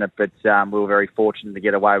things, isn't it? But we were very fortunate to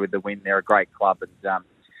get away with the win. They're a great club, and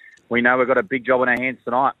we know we've got a big job on our hands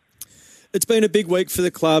tonight. It's been a big week for the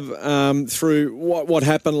club through what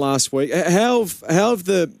happened last week. How have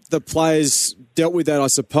the players dealt with that, I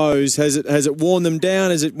suppose? Has it worn them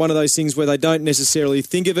down? Is it one of those things where they don't necessarily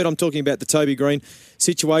think of it? I'm talking about the Toby Green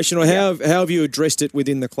situation. Or how have you addressed it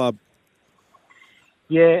within the club?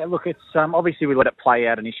 Yeah, look, it's obviously we let it play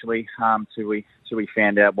out initially till we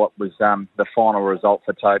found out what was the final result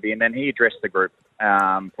for Toby. And then he addressed the group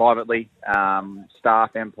privately,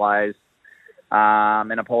 staff and players,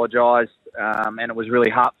 and apologised. And it was really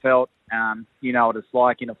heartfelt. You know what it's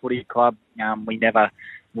like in a footy club. We never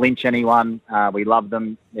lynch anyone. We love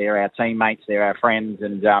them. They're our teammates. They're our friends,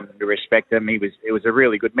 and we respect them. It was a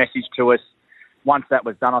really good message to us. Once that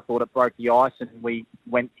was done, I thought it broke the ice, and we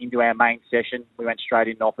went into our main session. We went straight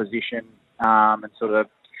into opposition and sort of,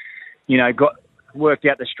 worked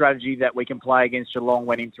out the strategy that we can play against Geelong,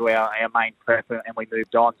 went into our main prep, and we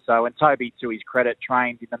moved on. So, and Toby, to his credit,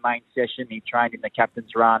 trained in the main session. He trained in the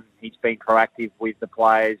captain's run. He's been proactive with the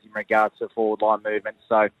players in regards to forward line movement.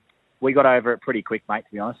 So we got over it pretty quick, mate,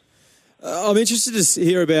 to be honest. I'm interested to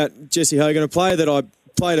hear about Jesse Hogan, a player that I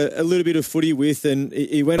played a little bit of footy with, and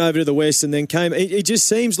he went over to the West and then came. It just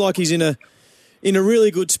seems like he's in a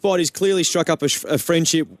really good spot. He's clearly struck up a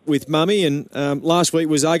friendship with Mummy, and last week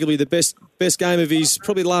was arguably the best game of his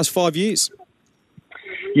probably the last 5 years.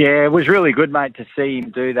 Yeah, it was really good, mate, to see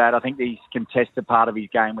him do that. I think the contested part of his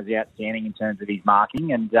game was outstanding in terms of his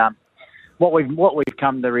marking, and what we've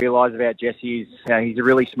come to realise about Jesse is he's a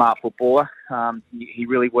really smart footballer. He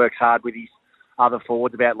really works hard with his other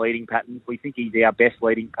forwards about leading patterns. We think he's our best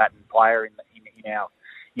leading pattern player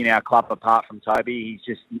in our club, apart from Toby.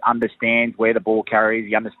 He just understands where the ball carries,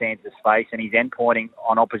 he understands the space, and his endpointing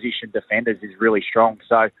on opposition defenders is really strong.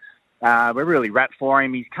 So we're really wrapped for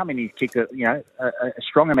him. He's come in, he's kicked a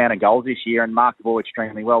strong amount of goals this year and marked the ball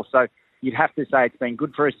extremely well. So you'd have to say it's been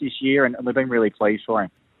good for us this year, and we've been really pleased for him.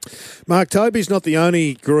 Mark, Toby's not the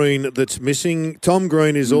only Green that's missing. Tom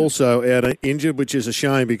Green is also out injured, which is a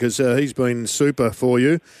shame because he's been super for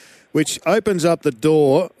you, which opens up the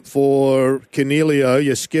door for Cornelio,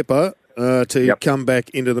 your skipper, to come back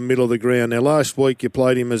into the middle of the ground. Now, last week you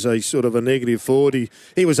played him as a sort of a negative forward.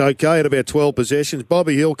 He was okay at about 12 possessions.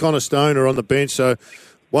 Bobby Hill, Connor Stone are on the bench, so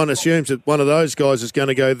one assumes that one of those guys is going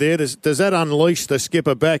to go there. Does that unleash the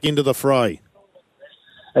skipper back into the fray?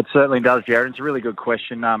 It certainly does, Jared. It's a really good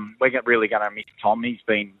question. We're really going to miss Tom. He's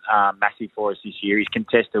been massive for us this year. His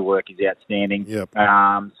contested work is outstanding. Yep.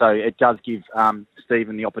 So it does give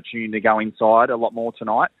Stephen the opportunity to go inside a lot more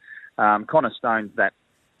tonight. Connor Stone's that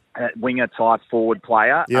winger-type forward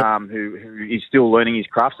player who is still learning his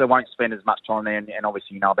craft, so won't spend as much time there. And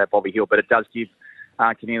obviously, you know about Bobby Hill, but it does give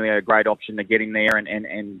Cornelio a great option to get in there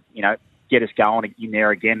and get us going in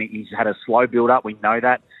there again. He's had a slow build-up. We know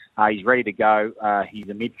that. He's ready to go. He's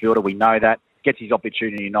a midfielder. We know that. Gets his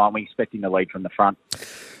opportunity tonight, and we expect him to lead from the front.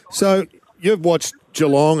 So you've watched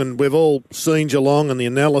Geelong, and we've all seen Geelong and the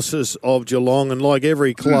analysis of Geelong, and like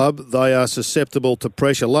every club, they are susceptible to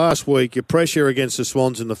pressure. Last week, your pressure against the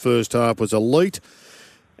Swans in the first half was elite,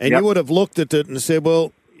 and you would have looked at it and said,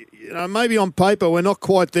 well, maybe on paper we're not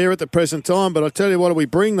quite there at the present time, but I tell you what, if we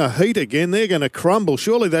bring the heat again, they're going to crumble.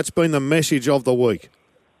 Surely that's been the message of the week.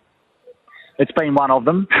 It's been one of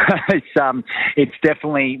them. It's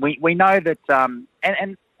definitely we know that,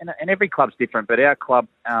 and every club's different, but our club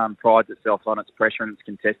prides itself on its pressure and its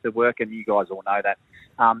contested work, and you guys all know that.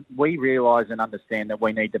 We realise and understand that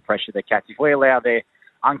we need to pressure the Cats. If we allow their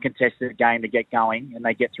uncontested game to get going and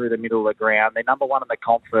they get through the middle of the ground, they're number one in the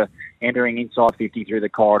comp for entering inside 50 through the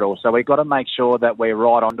corridor. So we've got to make sure that we're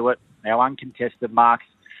right onto it. Our uncontested marks,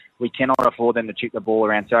 we cannot afford them to chip the ball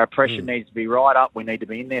around. So our pressure needs to be right up. We need to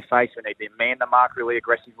be in their face. We need to man the mark really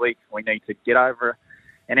aggressively. We need to get over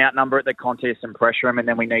and outnumber at the contest and pressure them, and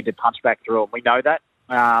then we need to punch back through them. We know that.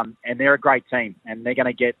 And they're a great team, and they're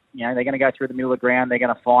going to they're going to go through the middle of the ground. They're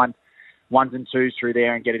going to find ones and twos through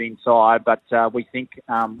there and get it inside. But we think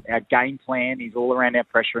our game plan is all around our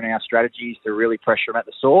pressure and our strategies to really pressure them at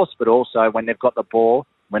the source, but also when they've got the ball,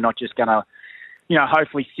 we're not just going to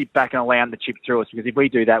hopefully sit back and allow them to chip through us, because if we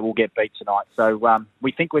do that, we'll get beat tonight. So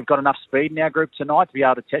we think we've got enough speed in our group tonight to be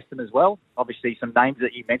able to test them as well. Obviously, some names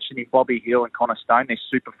that you mentioned in Bobby Hill and Connor Stone, they're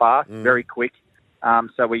super fast, very quick,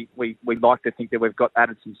 So we like to think that we've got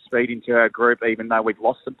added some speed into our group, even though we've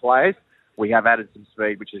lost some players. We have added some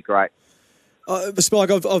speed, which is great.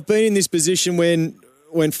 Spike, I've been in this position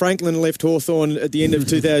when Franklin left Hawthorn at the end of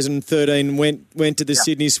 2013 went to the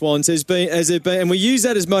Sydney Swans. Has there been, and we used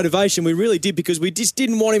that as motivation. We really did, because we just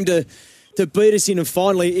didn't want him to beat us in, and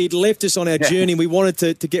finally he'd left us on our journey. We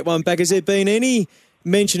wanted to get one back. Has there been any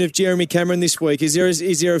mention of Jeremy Cameron this week? Is there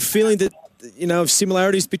a feeling that, of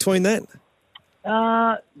similarities between that?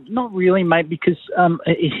 Not really, mate, because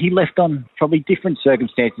he left on probably different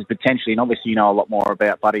circumstances potentially, and obviously you know a lot more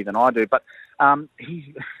about Buddy than I do, but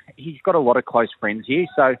he's got a lot of close friends here,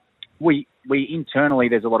 so we internally,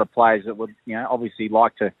 there's a lot of players that would obviously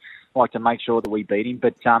like to make sure that we beat him,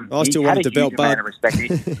 but I still wanted to belt Bud.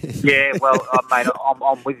 Yeah, well, mate,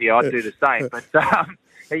 I'm with you. I'd do the same, but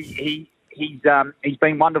he's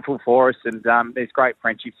been wonderful for us, and there's great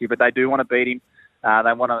friendships here, but they do want to beat him.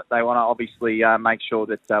 They want to obviously make sure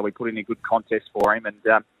that we put in a good contest for him,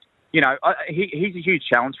 and he's a huge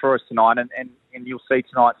challenge for us tonight, and you'll see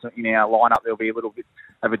tonight in our lineup there'll be a little bit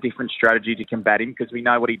of a different strategy to combat him, because we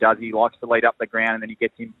know what he does. He likes to lead up the ground, and then he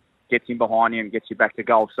gets him behind you and gets you back to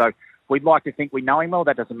goal. So we'd like to think we know him well.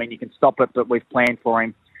 That doesn't mean you can stop it, but we've planned for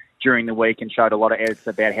him during the week and showed a lot of evidence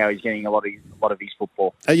about how he's getting a lot of his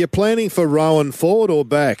football. Are you planning for Rowan forward or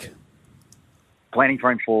back? Planning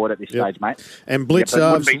for him forward at this stage, mate. And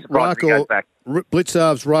Blitzarv's ruck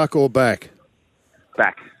or back?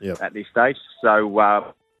 Back at this stage.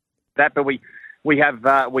 So but we have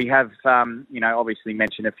obviously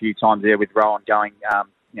mentioned a few times there with Rowan going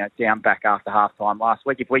down back after half time last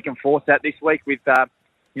week. If we can force that this week with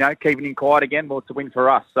keeping him quiet again, well, it's a win for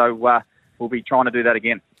us. So we'll be trying to do that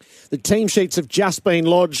again. The team sheets have just been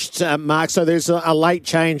lodged, Mark, so there's a late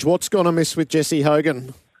change. What's gone amiss with Jesse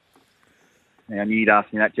Hogan? I knew you'd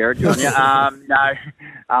ask me that, Jared. Good on you. No,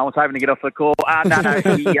 I was hoping to get off the call.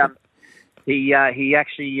 No. He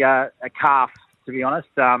actually a calf, to be honest.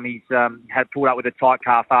 He's had pulled up with a tight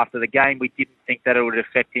calf after the game. We didn't think that it would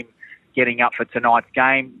affect him getting up for tonight's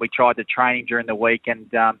game. We tried to train him during the week, and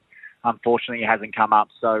unfortunately, it hasn't come up.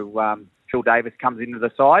 So Phil Davis comes into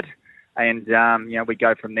the side, and we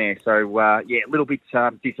go from there. So a little bit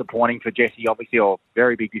disappointing for Jesse, obviously, or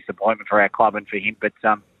very big disappointment for our club and for him, but.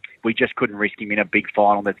 We just couldn't risk him in a big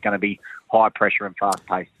final that's going to be high pressure and fast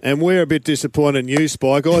paced. And we're a bit disappointed in you,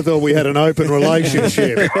 Spike. I thought we had an open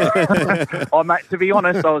relationship. Mate, to be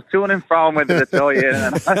honest, I was to and fro whether to tell you,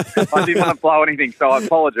 and I didn't want to blow anything, so I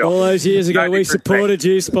apologise. All those years ago, we supported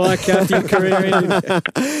you, Spike, after your career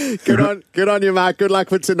ended. Good on you, Mark. Good luck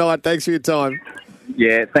for tonight. Thanks for your time.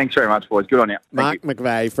 Yeah, thanks very much, boys. Good on you. Mark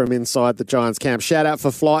McVeigh from inside the Giants camp. Shout out for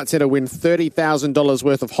Flight Centre. Win $30,000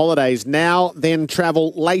 worth of holidays now, then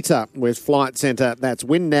travel later with Flight Centre. That's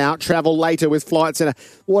win now, travel later with Flight Centre.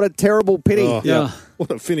 What a terrible pity. Oh, yeah.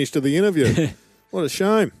 What a finish to the interview. What a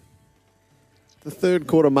shame. The third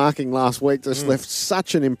quarter marking last week just left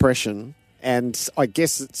such an impression. And I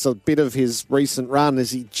guess it's a bit of his recent run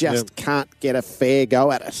as he just can't get a fair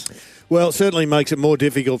go at it. Well, it certainly makes it more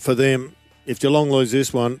difficult for them. If Geelong lose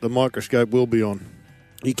this one, the microscope will be on.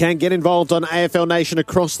 You can get involved on AFL Nation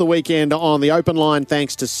across the weekend on the open line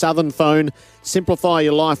thanks to Southern Phone. Simplify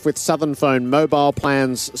your life with Southern Phone. Mobile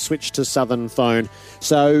plans, switch to Southern Phone.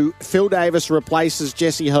 So Phil Davis replaces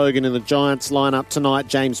Jesse Hogan in the Giants lineup tonight.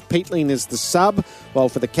 James Peatling is the sub, while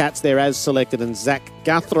for the Cats they're as selected, and Zach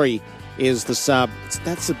Guthrie is the sub.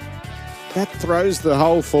 That throws the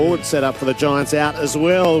whole forward setup for the Giants out as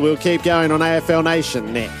well. We'll keep going on AFL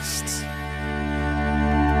Nation next.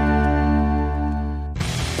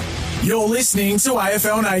 You're listening to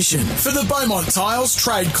AFL Nation for the Beaumont Tiles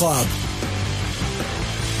Trade Club.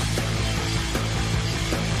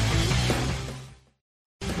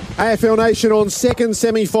 AFL Nation on second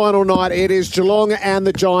semi-final night. It is Geelong and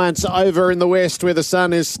the Giants over in the west where the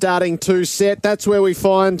sun is starting to set. That's where we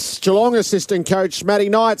find Geelong assistant coach Matty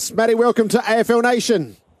Knights. Matty, welcome to AFL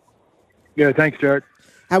Nation. Yeah, thanks, Jared.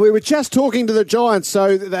 We were just talking to the Giants,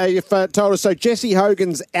 so they've told us, so Jesse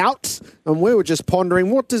Hogan's out, and we were just pondering,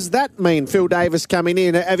 what does that mean, Phil Davis coming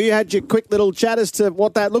in? Have you had your quick little chat as to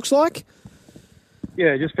what that looks like?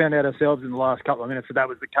 Yeah, just found out ourselves in the last couple of minutes that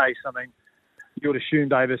was the case. I mean, you would assume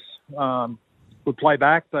Davis would play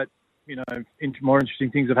back, but, more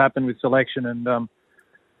interesting things have happened with selection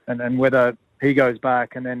and whether he goes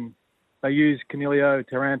back. And then they use Canelio,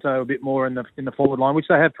 Taranto a bit more in the forward line, which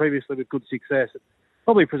they had previously with good success.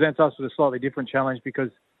 Probably presents us with a slightly different challenge because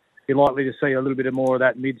you're likely to see a little bit more of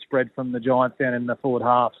that mid-spread from the Giants down in the forward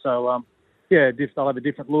half. So they'll have a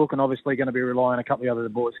different look, and obviously going to be relying on a couple of other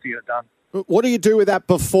boys to get it done. What do you do with that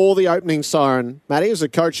before the opening siren, Matty, as a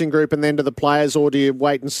coaching group and then to the players, or do you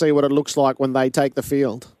wait and see what it looks like when they take the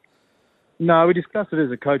field? No, we discussed it as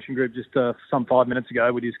a coaching group just some 5 minutes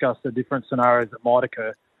ago. We discussed the different scenarios that might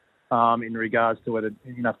occur in regards to whether,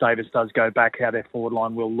 if Davis does go back, how their forward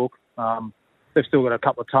line will look. They've still got a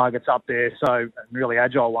couple of targets up there, so really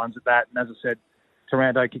agile ones at that. And as I said,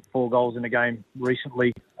 Taranto kicked 4 goals in a game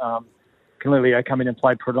recently. Canelio come in and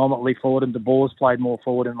played predominantly forward, and De Boer's played more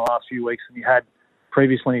forward in the last few weeks than he had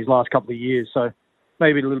previously in his last couple of years. So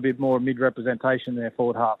maybe a little bit more mid-representation there,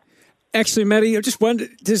 forward half. Actually, Matty, I just wonder,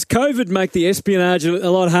 does COVID make the espionage a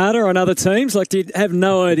lot harder on other teams? Like, do you have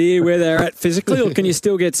no idea where they're at physically, or can you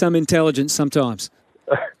still get some intelligence sometimes?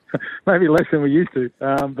 Maybe less than we used to.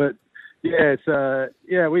 But, yeah,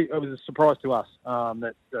 it was a surprise to us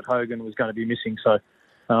that Hogan was going to be missing. So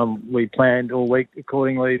we planned all week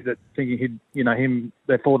accordingly, that thinking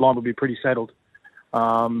their forward line would be pretty settled,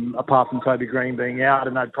 apart from Toby Green being out,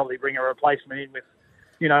 and they'd probably bring a replacement in with,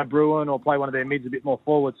 Bruin, or play one of their mids a bit more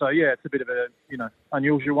forward. So, yeah, it's a bit of a,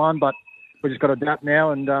 unusual one, but we've just got to adapt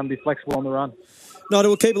now and be flexible on the run. No,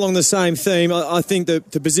 we'll keep along the same theme. I think the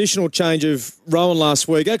positional change of Rowan last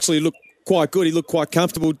week actually looked quite good. He looked quite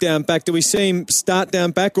comfortable down back. Do we see him start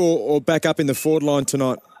down back or back up in the forward line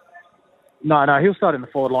tonight? No, he'll start in the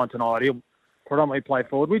forward line tonight. He'll predominantly play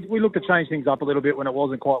forward. We looked to change things up a little bit when it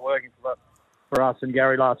wasn't quite working for us and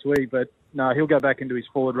Gary last week, but no, he'll go back into his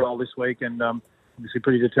forward role this week, and obviously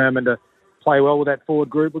pretty determined to play well with that forward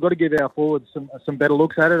group. We've got to give our forwards some better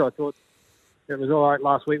looks at it. I thought it was all right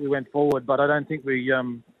last week. We went forward, but I don't think we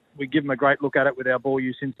give them a great look at it with our ball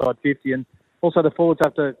use inside 50. And also the forwards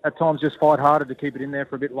have to at times just fight harder to keep it in there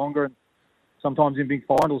for a bit longer. And sometimes in big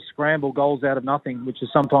finals, scramble goals out of nothing, which is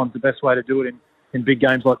sometimes the best way to do it in big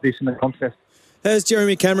games like this in the contest. How's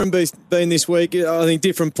Jeremy Cameron been this week? I think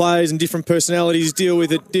different players and different personalities deal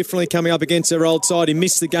with it differently coming up against their old side. He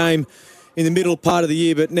missed the game in the middle part of the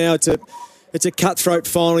year, but now it's a cutthroat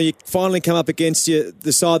final. You finally come up against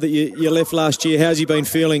the side that you left last year. How's he been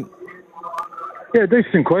feeling? Yeah,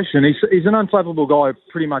 decent question. He's an unflappable guy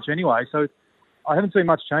pretty much anyway, so I haven't seen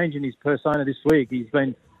much change in his persona this week. He's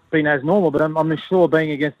been as normal, but I'm sure being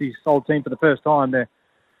against his old team for the first time,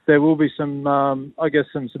 there will be some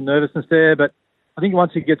nervousness there, but I think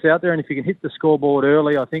once he gets out there and if he can hit the scoreboard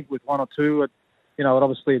early, I think with 1 or 2, it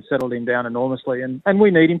obviously had settled him down enormously, and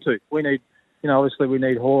we need him to. We need, obviously we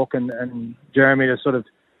need Hawk and Jeremy to sort of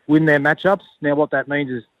win their matchups. Now, what that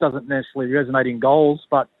means is doesn't necessarily resonate in goals,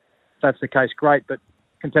 but if that's the case, great. But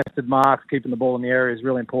contested marks, keeping the ball in the area is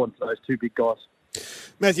really important for those two big guys.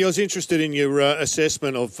 Matthew, I was interested in your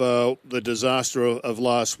assessment of the disaster of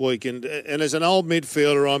last week, and as an old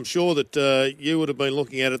midfielder, I'm sure that you would have been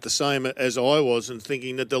looking at it the same as I was and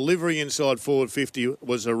thinking the delivery inside forward 50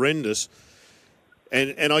 was horrendous.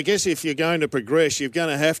 And I guess if you're going to progress, you're going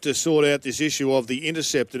to have to sort out this issue of the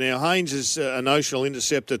interceptor. Now, Haynes is a notional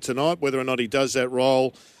interceptor tonight. Whether or not he does that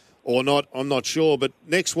role or not, I'm not sure. But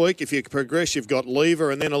next week, if you progress, you've got Lever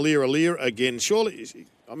and then Aliir again. Surely,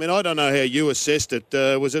 I mean, I don't know how you assessed it.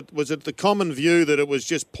 Was it the common view that it was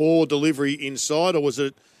just poor delivery inside, or was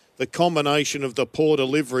it the combination of the poor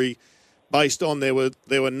delivery based on there were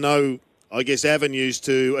no, I guess, avenues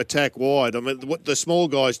to attack wide? I mean, the small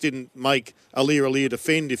guys didn't make Aliir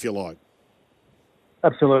defend, if you like.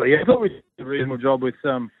 Absolutely. Yeah, I thought we did a reasonable job with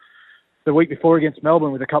the week before against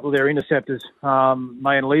Melbourne with a couple of their interceptors,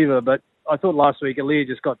 May and Lever. But I thought last week Aliir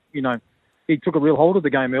just got, he took a real hold of the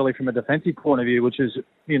game early from a defensive point of view, which is,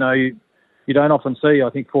 you don't often see. I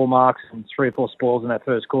think 4 marks and 3 or 4 spoils in that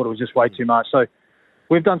first quarter was just way too much. So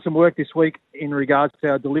we've done some work this week in regards to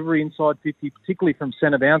our delivery inside 50, particularly from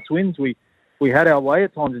centre bounce wins. We had our way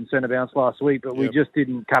at times in centre bounce last week, but we just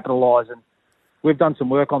didn't capitalise. And we've done some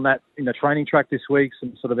work on that in the training track this week,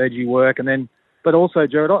 some sort of edgy work. And then, but also,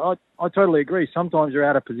 Jared, I totally agree. Sometimes you're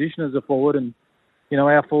out of position as a forward, and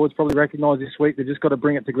our forwards probably recognise this week they've just got to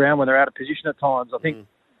bring it to ground when they're out of position at times. I think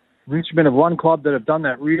Richmond have one club that have done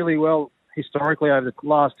that really well historically over the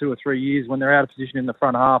last 2 or 3 years. When they're out of position in the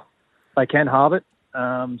front half, they can halve it.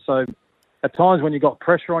 So at times when you've got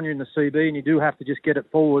pressure on you in the CB and you do have to just get it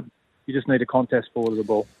forward, you just need a contest forward of the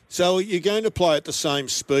ball. So are you going to play at the same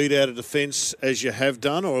speed out of defence as you have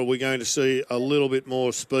done, or are we going to see a little bit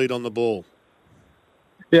more speed on the ball?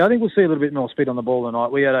 Yeah, I think we'll see a little bit more speed on the ball tonight.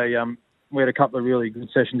 We had a couple of really good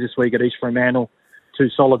sessions this week at East Fremantle, 2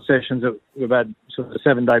 solid sessions that we've had sort of a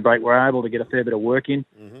 7-day break. We're able to get a fair bit of work in.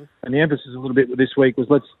 Mm-hmm. And the emphasis a little bit with this week was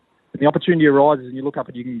when the opportunity arises and you look up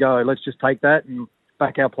and you can go, let's just take that and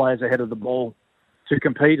back our players ahead of the ball to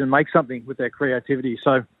compete and make something with their creativity.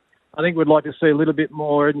 So I think we'd like to see a little bit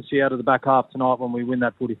more urgency out of the back half tonight when we win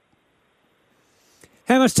that footy.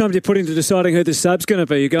 How much time do you put into deciding who the sub's going to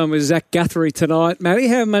be? You're going with Zach Guthrie tonight, Matty.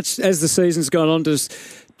 How much, as the season's gone on, does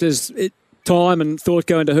time and thought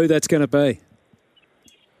go into who that's going to be?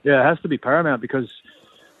 Yeah, it has to be paramount because,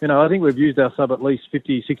 I think we've used our sub at least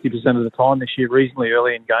 50, 60% of the time this year reasonably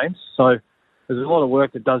early in games. So there's a lot of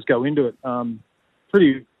work that does go into it.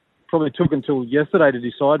 Probably took until yesterday to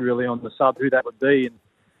decide really on the sub who that would be. And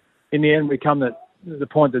in the end, we come to the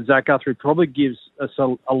point that Zach Guthrie probably gives us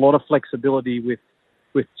a lot of flexibility with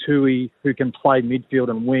Tui, who can play midfield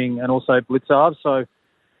and wing, and also Blitzarve. So,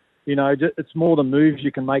 it's more the moves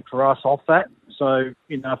you can make for us off that. So,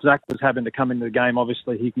 if Zach was having to come into the game,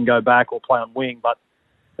 obviously he can go back or play on wing, but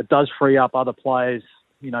it does free up other players,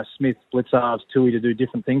 Smith, Blitzarve, Tui, to do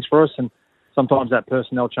different things for us. And sometimes that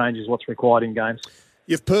personnel change is what's required in games.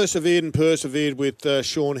 You've persevered with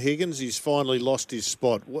Sean Higgins. He's finally lost his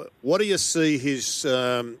spot. What do you see his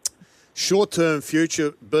short-term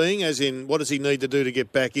future being, as in what does he need to do to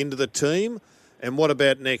get back into the team? And what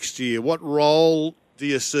about next year? What role do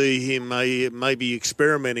you see him maybe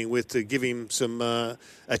experimenting with to give him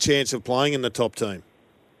a chance of playing in the top team?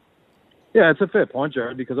 Yeah, it's a fair point,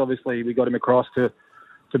 Jared, because obviously we got him across to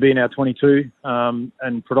be in our 22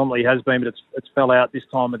 and predominantly has been, but it's fell out this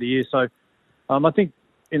time of the year. So I think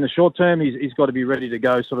in the short term, he's got to be ready to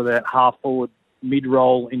go sort of that half-forward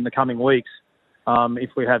mid-role in the coming weeks if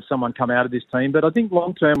we have someone come out of this team. But I think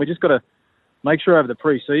long term, we just got to make sure over the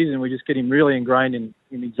pre-season we just get him really ingrained in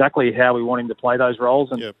exactly how we want him to play those roles.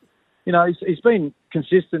 And, he's been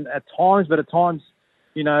consistent at times, but at times,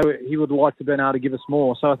 he would like to be able to give us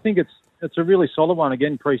more. So I think it's a really solid one,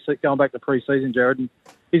 again, going back to pre-season, Jared, and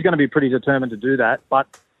he's going to be pretty determined to do that. But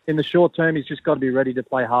in the short term, he's just got to be ready to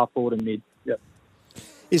play half-forward and mid. Yep.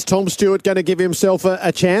 Is Tom Stewart going to give himself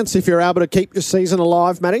a chance if you're able to keep your season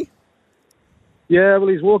alive, Matty? Yeah, well,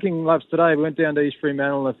 he's walking laps today. We went down to East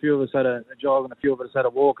Fremantle and a few of us had a jog and a few of us had a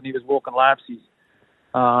walk, and he was walking laps. He's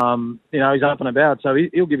up and about, so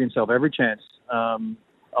he'll give himself every chance, I'm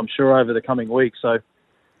sure, over the coming weeks. So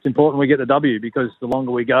it's important we get the W because the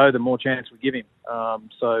longer we go, the more chance we give him.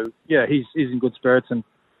 He's in good spirits and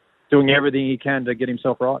doing everything he can to get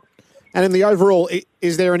himself right. And in the overall,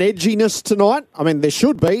 is there an edginess tonight? I mean, there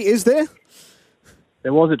should be, is there?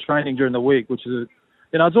 There was a training during the week, which is,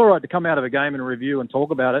 it's all right to come out of a game and review and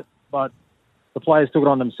talk about it, but the players took it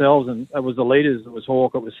on themselves, and it was the leaders. It was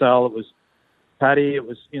Hawke, it was Sal, it was Paddy, it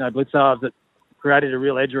was, Blitzarve that created a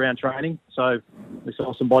real edge around training. So we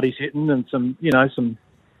saw some bodies hitting and some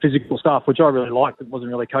physical stuff, which I really liked. It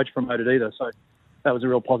wasn't really coach promoted either. So that was a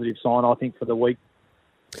real positive sign, I think, for the week.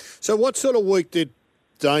 So what sort of week did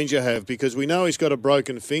Danger have? Because we know he's got a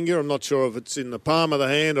broken finger. I'm not sure if it's in the palm of the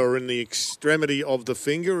hand or in the extremity of the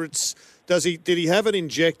finger. Did he have it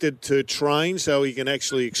injected to train so he can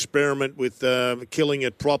actually experiment with killing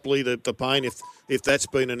it properly, the pain, if that's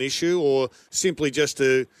been an issue, or simply just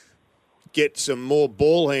to get some more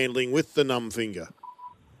ball handling with the numb finger?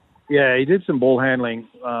 Yeah, he did some ball handling.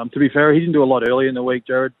 To be fair, he didn't do a lot early in the week,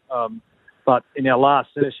 Jared. But in our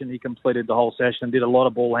last session, he completed the whole session, did a lot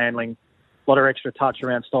of ball handling, a lot of extra touch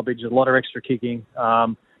around stoppage, a lot of extra kicking.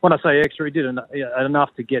 When I say extra, he did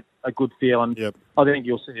enough to get a good feel, and yep. I think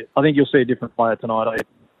you'll see a different player tonight.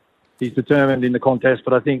 He's determined in the contest,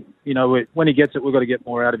 but I think when he gets it, we've got to get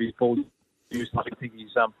more out of his ball use. I think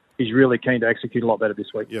he's really keen to execute a lot better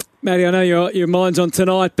this week. Yep. Matty, I know your mind's on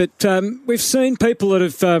tonight, but we've seen people that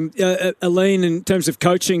have a lean in terms of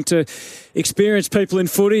coaching to experienced people in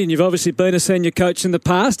footy, and you've obviously been a senior coach in the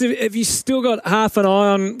past. Have you still got half an eye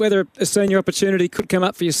on whether a senior opportunity could come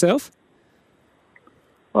up for yourself?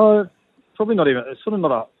 Probably not even. It's sort of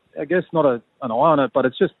not an eye on it, but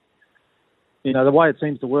it's just, the way it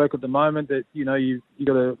seems to work at the moment that, you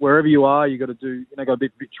got to, wherever you are, you got to do, got a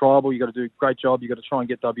bit tribal, you got to do a great job, you got to try and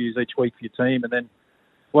get W's each week for your team, and then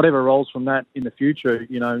whatever rolls from that in the future,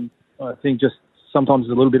 I think just sometimes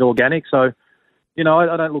it's a little bit organic. So, I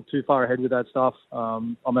don't look too far ahead with that stuff.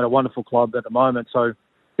 I'm at a wonderful club at the moment, so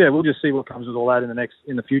yeah, we'll just see what comes with all that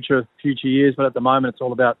in the future years. But at the moment, it's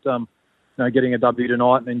all about getting a W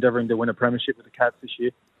tonight and endeavouring to win a premiership with the Cats this year.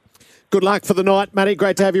 Good luck for the night, Matty.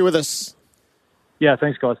 Great to have you with us. Yeah,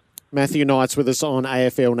 thanks, guys. Matthew Knight's with us on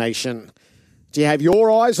AFL Nation. Do you have your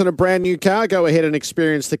eyes on a brand new car? Go ahead and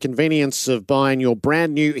experience the convenience of buying your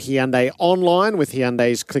brand new Hyundai online with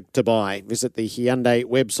Hyundai's Click to Buy. Visit the Hyundai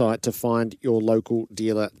website to find your local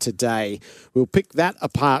dealer today. We'll pick that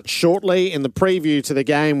apart shortly in the preview to the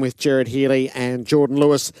game with Jared Healy and Jordan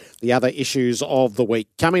Lewis, the other issues of the week.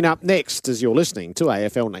 Coming up next as you're listening to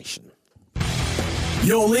AFL Nation.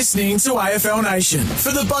 You're listening to AFL Nation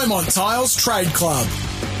for the Beaumont Tiles Trade Club.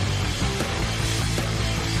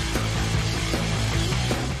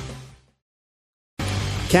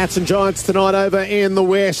 Cats and Giants tonight over in the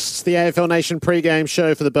West. The AFL Nation pre-game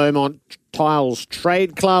show for the Beaumont Tiles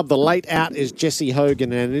Trade Club. The late out is Jesse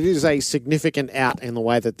Hogan, and it is a significant out in the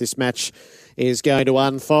way that this match is going to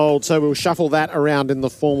unfold. So we'll shuffle that around in the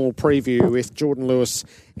formal preview with Jordan Lewis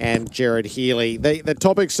and Jared Healy. The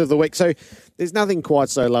topics of the week. So there's nothing quite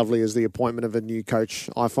so lovely as the appointment of a new coach,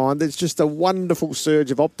 I find. There's just a wonderful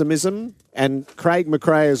surge of optimism, and Craig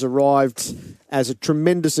McRae has arrived as a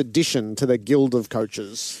tremendous addition to the guild of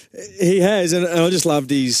coaches. He has, and I just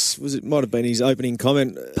loved it might have been his opening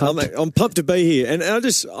comment. I'm pumped to be here, and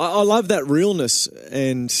I love that realness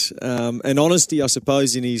and honesty, I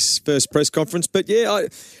suppose, in his first press conference. But yeah,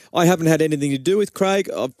 I haven't had anything to do with Craig.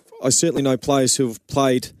 I certainly know players who have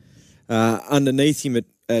played underneath him at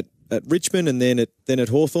Richmond and then at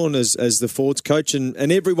Hawthorn as the forwards coach, and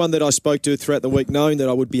everyone that I spoke to throughout the week, knowing that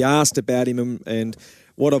I would be asked about him and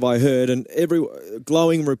what have I heard, and every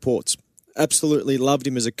glowing reports. Absolutely loved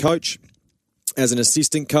him as a coach, as an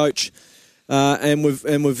assistant coach, and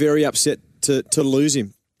we're very upset to lose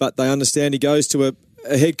him. But they understand he goes to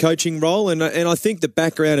a head coaching role, and I think the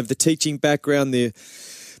background of the teaching background, the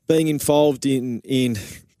being involved in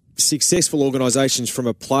successful organisations from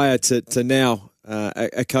a player to now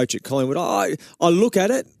a coach at Collingwood. I look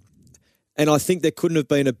at it, and I think there couldn't have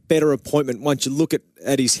been a better appointment once you look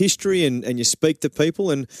at his history and you speak to people,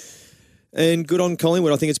 and good on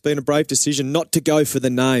Collingwood. I think it's been a brave decision not to go for the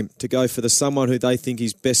name, to go for someone who they think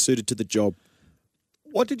is best suited to the job.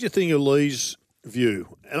 What did you think of Lee's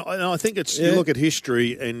view? And I think you look at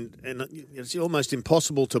history, and it's almost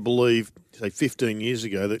impossible to believe, say, 15 years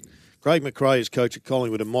ago, that Craig McRae is coach at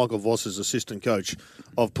Collingwood and Michael Voss is assistant coach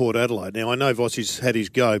of Port Adelaide. Now, I know Voss has had his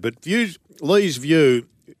go, but Lee's view,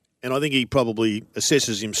 and I think he probably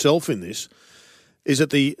assesses himself in this, is that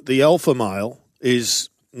the alpha male is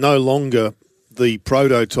no longer the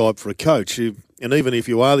prototype for a coach. And even if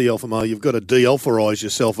you are the alpha male, you've got to de-alpharise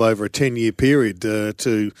yourself over a 10-year period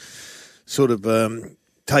to sort of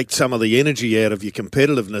take some of the energy out of your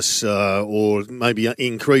competitiveness or maybe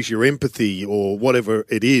increase your empathy or whatever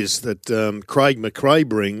it is that Craig McRae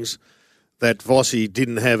brings that Vossi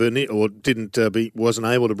didn't have wasn't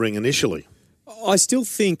able to bring initially. I still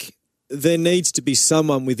think there needs to be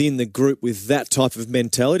someone within the group with that type of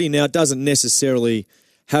mentality. Now, it doesn't necessarily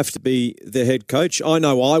have to be the head coach. I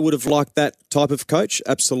know I would have liked that type of coach,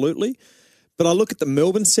 absolutely. But I look at the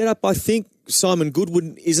Melbourne setup, I think Simon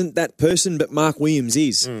Goodwin isn't that person, but Mark Williams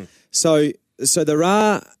is. So there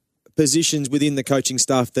are positions within the coaching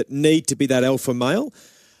staff that need to be that alpha male.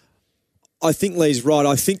 I think Lee's right.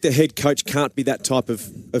 I think the head coach can't be that type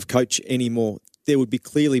of coach anymore. There would be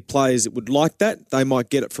clearly players that would like that. They might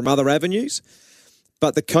get it from other avenues.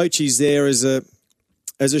 But the coach is there as a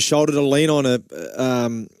shoulder to lean on,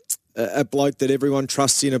 a bloke that everyone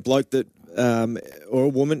trusts in, a bloke that or a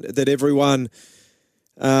woman that everyone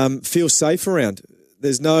feels safe around.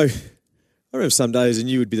 There's no... I remember some days, and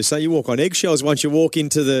you would be the same. You walk on eggshells once you walk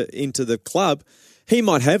into the club. He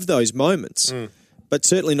might have those moments, but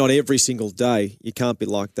certainly not every single day. You can't be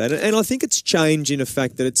like that. And I think it's changed in the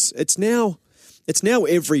fact that it's now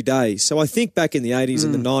every day. So I think back in the 80s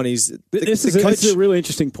and the 90s, this is a really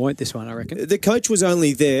interesting point, this one, I reckon. The coach was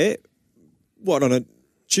only there, on a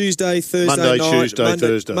Tuesday, Thursday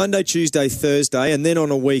Monday, Tuesday, Thursday, and then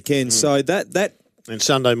on a weekend. So that and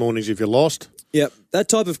Sunday mornings if you're lost. Yep, that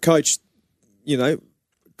type of coach,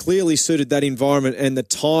 clearly suited that environment and the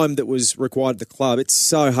time that was required at the club. It's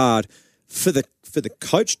so hard for the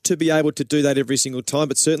coach to be able to do that every single time,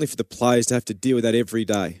 but certainly for the players to have to deal with that every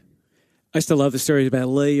day. I still love the stories about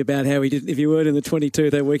Lee, about how he didn't, if you weren't in the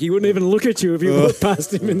 22 that week, he wouldn't even look at you if you walked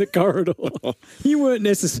past him in the corridor. You weren't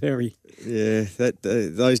necessary. Yeah,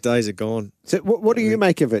 those days are gone. So what do you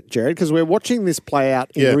make of it, Jared? Because we're watching this play out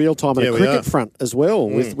in real time on a cricket front as well,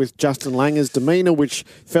 with Justin Langer's demeanour, which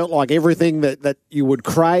felt like everything that you would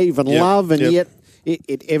crave and love, and yet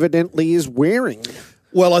it evidently is wearing.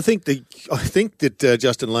 Well, I think that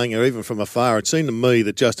Justin Langer, even from afar, it seemed to me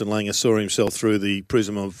that Justin Langer saw himself through the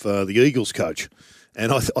prism of the Eagles coach.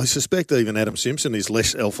 And I suspect even Adam Simpson is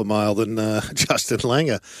less alpha male than Justin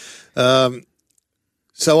Langer.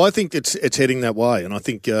 So I think it's heading that way. And I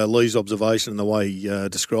think Lee's observation and the way he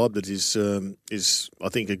described it is, I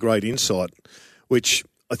think, a great insight, which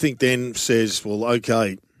I think then says, well,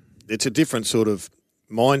 okay, it's a different sort of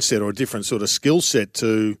mindset or a different sort of skill set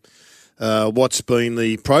to what's been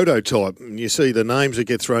the prototype. And you see the names that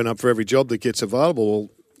get thrown up for every job that gets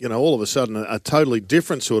available. All of a sudden, a totally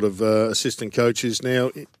different sort of assistant coach is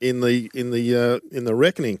now in the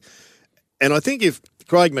reckoning. And I think if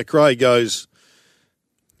Craig McRae goes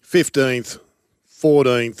 15th,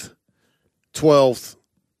 14th, 12th,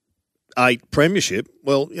 8 premiership.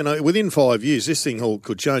 Well, within 5 years, this thing all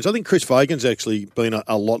could change. I think Chris Fagan's actually been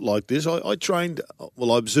a lot like this. I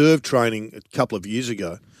observed training a couple of years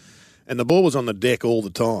ago, and the ball was on the deck all the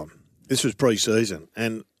time. This was pre-season,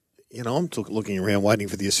 and I'm looking around waiting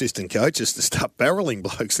for the assistant coaches to start barrelling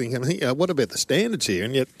blokes, thinking, what about the standards here?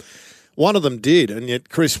 And yet one of them did, and yet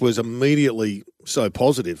Chris was immediately so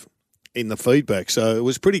positive in the feedback. So it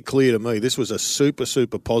was pretty clear to me this was a super,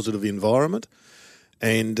 super positive environment.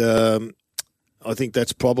 And I think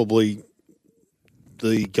that's probably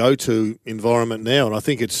the go-to environment now. And I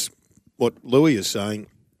think it's what Louis is saying.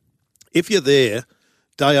 If you're there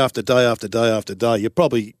day after day after day after day, you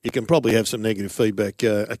can probably have some negative feedback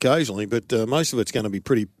occasionally, but most of it's going to be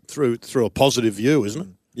pretty through a positive view, isn't it?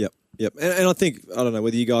 Yep. And I think, I don't know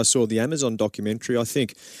whether you guys saw the Amazon documentary. I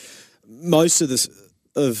think most of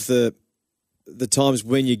the times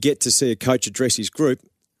when you get to see a coach address his group,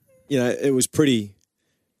 it was pretty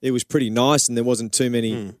nice, and there wasn't too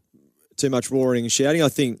much roaring and shouting. I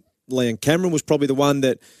think Liam Cameron was probably the one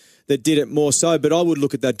that did it more so, but I would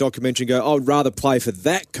look at that documentary and go, I would rather play for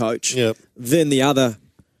that coach than the other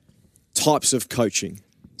types of coaching.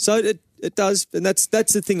 So it does, and that's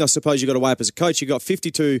the thing I suppose you've got to weigh up as a coach. You've got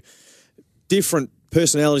 52 different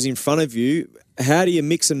personalities in front of you. How do you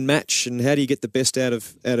mix and match, and how do you get the best out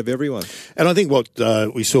of everyone? And I think what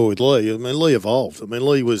we saw with Lee, Lee evolved.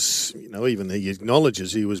 Lee was, even he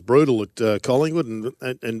acknowledges he was brutal at Collingwood,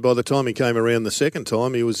 and by the time he came around the second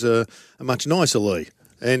time, he was a much nicer Lee.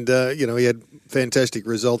 And, he had fantastic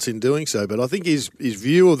results in doing so. But I think his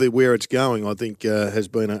view of where it's going, I think, has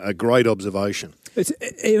been a great observation.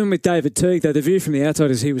 Even with David Teague, though, the view from the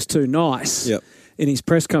outside is he was too nice in his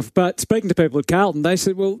press conference. But speaking to people at Carlton, they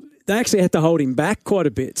said, well, they actually had to hold him back quite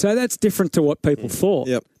a bit. So that's different to what people thought.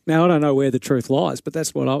 Yep. Now, I don't know where the truth lies, but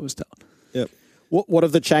that's what I was told. Yep. What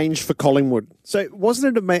of the change for Collingwood? So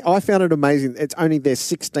wasn't it I found it amazing. It's only their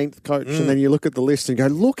 16th coach, and then you look at the list and go,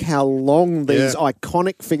 look how long these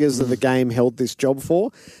iconic figures of the game held this job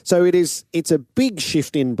for. So it's a big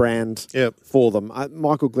shift in brand for them.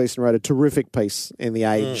 Michael Gleeson wrote a terrific piece in The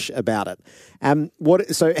Age about it.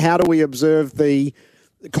 So how do we observe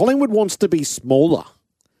Collingwood wants to be smaller.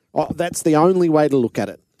 That's the only way to look at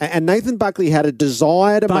it. And Nathan Buckley had a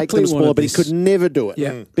desire to make them smaller, but he could never do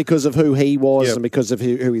it because of who he was and because of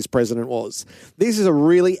who his president was. This is a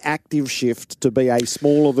really active shift to be a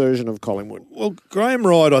smaller version of Collingwood. Well, Graham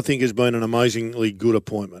Wright, I think, has been an amazingly good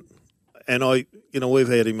appointment. And we've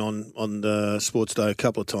had him on Sports Day a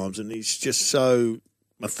couple of times, and he's just so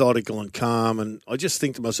methodical and calm. And I just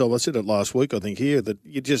think to myself, I said it last week, I think here, that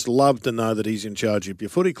you just love to know that he's in charge of your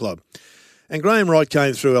footy club. And Graham Wright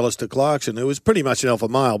came through Alistair Clarkson, who was pretty much an alpha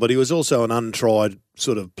male, but he was also an untried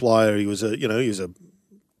sort of player. He was a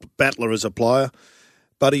battler as a player,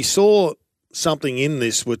 but he saw something in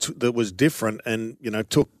this that was different, and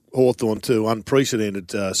took Hawthorn to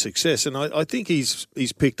unprecedented success. And I think he's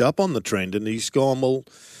picked up on the trend, and he's gone, well,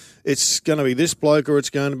 it's going to be this bloke or it's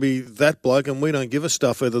going to be that bloke, and we don't give a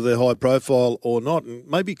stuff whether they're high profile or not. And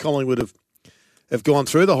maybe Collingwood have gone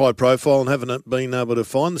through the high profile and haven't been able to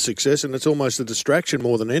find the success, and it's almost a distraction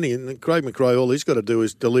more than any. And Craig McRae, all he's got to do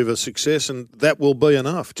is deliver success, and that will be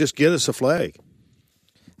enough. Just get us a flag.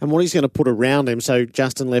 And what he's going to put around him, so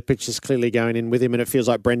Justin Lepich is clearly going in with him, and it feels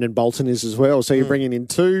like Brendan Bolton is as well. So you're bringing in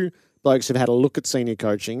two blokes who've had a look at senior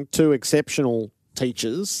coaching, two exceptional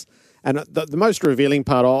teachers. And the most revealing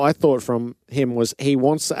part I thought from him was he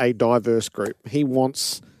wants a diverse group. He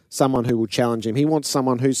wants someone who will challenge him. He wants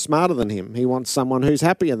someone who's smarter than him. He wants someone who's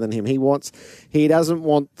happier than him. He doesn't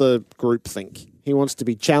want the groupthink. He wants to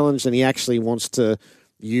be challenged, and he actually wants to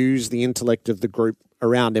use the intellect of the group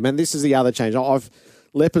around him. And this is the other change.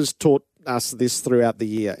 Lepers taught us this throughout the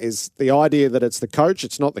year, is the idea that it's the coach,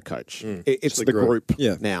 it's not the coach. It's the group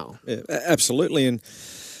now. Yeah, absolutely. And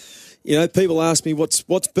people ask me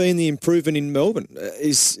what's been the improvement in Melbourne.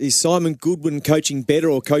 Is Simon Goodwin coaching better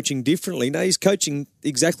or coaching differently? No, he's coaching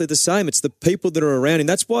exactly the same. It's the people that are around him.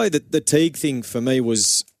 That's why the Teague thing for me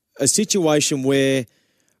was a situation where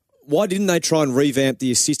why didn't they try and revamp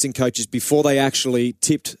the assistant coaches before they actually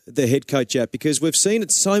tipped the head coach out? Because we've seen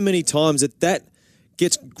it so many times that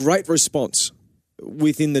gets great response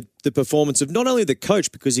within the performance of not only the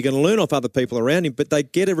coach, because you're going to learn off other people around him, but they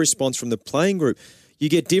get a response from the playing group. You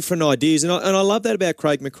get different ideas, and I love that about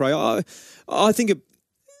Craig McRae. I think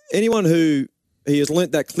anyone who he has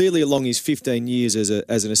learnt that clearly along his 15 years as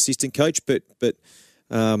an assistant coach, but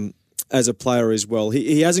as a player as well.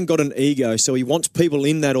 He hasn't got an ego, so he wants people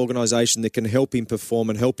in that organisation that can help him perform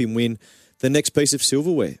and help him win the next piece of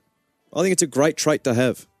silverware. I think it's a great trait to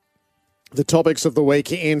have. the topics of the week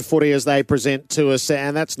in footy as they present to us,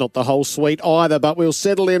 and that's not the whole suite either, but we'll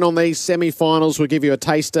settle in on these semi-finals. We'll give you a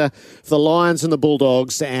taster for the Lions and the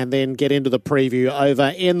Bulldogs and then get into the preview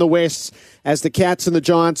over in the West as the Cats and the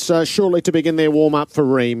Giants shortly to begin their warm-up for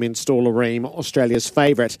Ream. Installer Ream, Australia's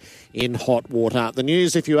favourite in hot water. The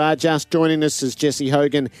news, if you are just joining us, is Jesse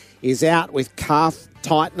Hogan is out with calf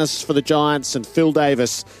tightness for the Giants, and Phil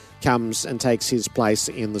Davis comes and takes his place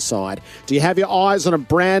in the side. Do you have your eyes on a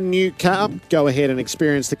brand new car? Go ahead and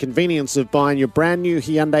experience the convenience of buying your brand new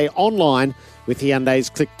Hyundai online with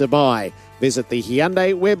Hyundai's Click to Buy. Visit the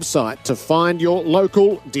Hyundai website to find your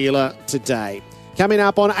local dealer today. Coming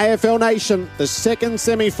up on AFL Nation, the second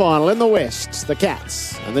semi-final in the West, the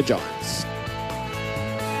Cats and the Giants.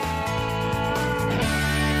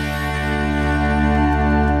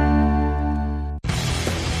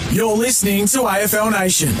 You're listening to AFL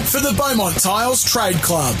Nation for the Beaumont Tiles Trade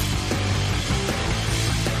Club.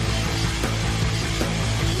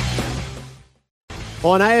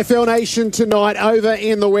 On AFL Nation tonight, over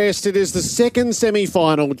in the West, it is the second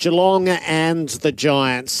semi-final, Geelong and the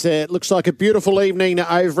Giants. It looks like a beautiful evening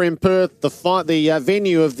over in Perth, the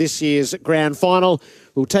venue of this year's grand final.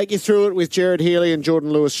 We'll take you through it with Jared Healy and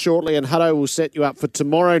Jordan Lewis shortly, and Hutto will set you up for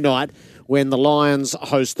tomorrow night when the Lions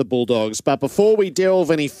host the Bulldogs. But before we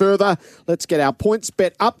delve any further, let's get our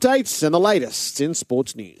PointsBet updates and the latest in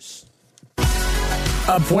sports news.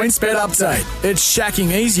 A PointsBet update. It's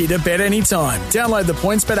shacking easy to bet anytime. Download the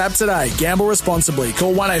PointsBet app today. Gamble responsibly.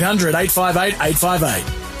 Call 1-800-858-858.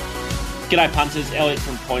 G'day punters, Elliot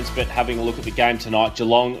from PointsBet having a look at the game tonight,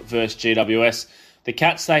 Geelong versus GWS. The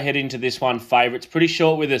Cats, they head into this one favourites. Pretty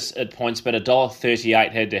short with us at PointsBet,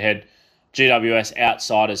 $1.38 head-to-head. GWS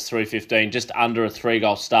outsiders $3.15, just under a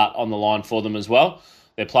 3-goal start on the line for them as well.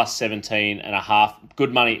 They're plus 17.5.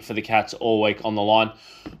 Good money for the Cats all week on the line.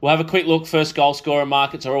 We'll have a quick look. First goal scorer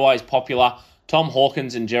markets are always popular. Tom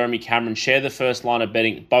Hawkins and Jeremy Cameron share the first line of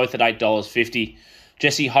betting, both at $8.50.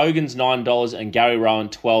 Jesse Hogan's $9 and Gary Rowan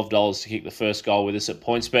 $12 to kick the first goal with us at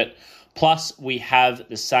PointsBet. Plus, we have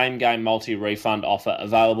the same game multi-refund offer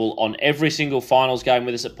available on every single finals game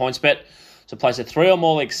with us at PointsBet. So place a 3 or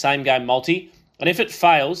more leg same game multi, and if it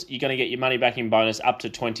fails, you're going to get your money back in bonus up to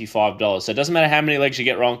 $25. So it doesn't matter how many legs you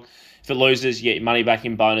get wrong. If it loses, you get your money back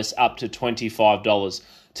in bonus up to $25.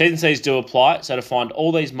 T's and C's do apply. So to find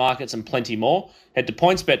all these markets and plenty more, head to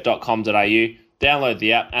pointsbet.com.au, download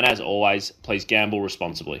the app, and as always, please gamble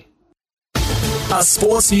responsibly. A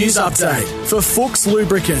sports news update for Fuchs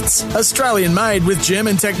Lubricants, Australian made with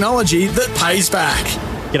German technology that pays back.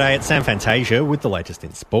 G'day, it's Sam Fantasia with the latest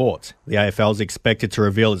in sport. The AFL is expected to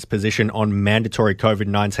reveal its position on mandatory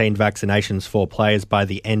COVID-19 vaccinations for players by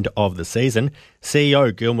the end of the season.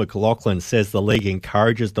 CEO Gil McLaughlin says the league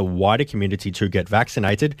encourages the wider community to get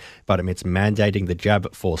vaccinated, but admits mandating the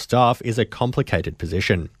jab for staff is a complicated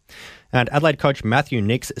position. And Adelaide coach Matthew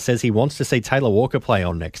Nicks says he wants to see Taylor Walker play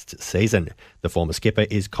on next season. The former skipper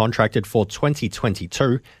is contracted for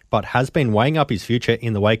 2022, but has been weighing up his future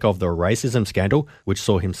in the wake of the racism scandal, which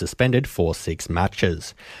saw him suspended for 6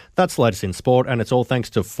 matches. That's the latest in sport, and it's all thanks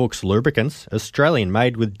to Fuchs Lubricants, Australian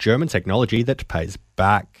made with German technology that pays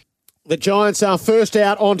back. The Giants are first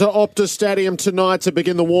out onto Optus Stadium tonight to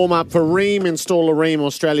begin the warm-up for Ream. Installer Ream,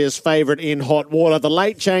 Australia's favourite in hot water. The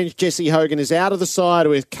late change, Jesse Hogan, is out of the side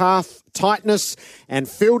with calf tightness, and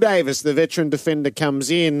Phil Davis, the veteran defender, comes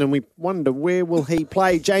in, and we wonder where will he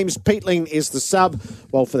play. James Peatling is the sub,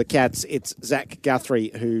 while for the Cats it's Zach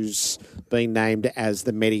Guthrie who's been named as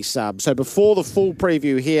the Medi sub. So before the full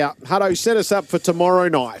preview here, Hutto, set us up for tomorrow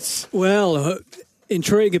night. Well,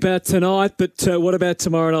 intrigue about tonight, but what about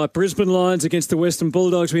tomorrow night? Brisbane Lions against the Western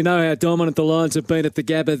Bulldogs. We know how dominant the Lions have been at the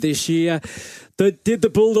Gabba this year. Did the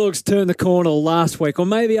Bulldogs turn the corner last week, or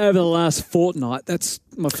maybe over the last fortnight? That's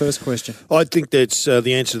my first question. I think that's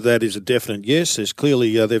the answer to that is a definite yes. There's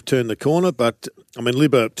clearly they've turned the corner, but I mean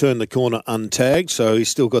Libba turned the corner untagged, so he's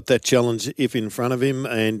still got that challenge if in front of him.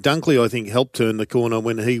 And Dunkley, I think, helped turn the corner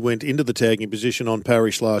when he went into the tagging position on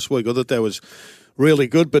Parrish last week. I thought that was really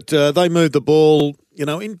good, but they moved the ball,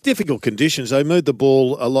 in difficult conditions. They moved the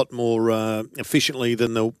ball a lot more efficiently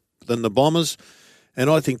than the Bombers, and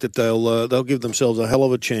I think that they'll give themselves a hell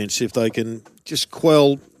of a chance if they can just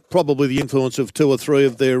quell probably the influence of 2 or 3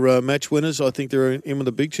 of their match winners. I think they're in with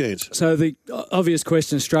a big chance. So the obvious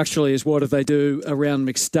question structurally is what do they do around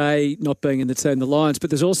McStay not being in the team, the Lions? But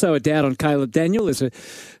there's also a doubt on Caleb Daniel. There's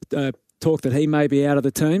a talk that he may be out of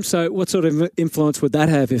the team. So what sort of influence would that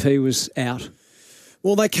have if he was out?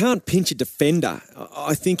 Well, they can't pinch a defender.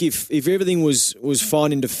 I think if everything was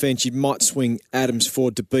fine in defence, you might swing Adams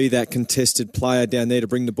forward to be that contested player down there to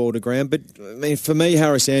bring the ball to ground. But I mean, for me,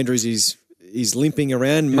 Harris Andrews is is limping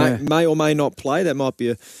around, may or may not play. That might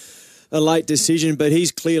be a late decision, but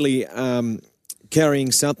he's clearly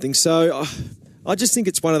carrying something. So I just think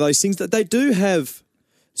it's one of those things that they do have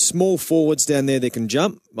small forwards down there that can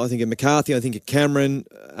jump. I think of McCarthy, I think of Cameron,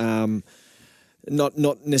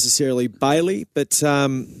 not necessarily Bailey, but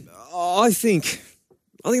I think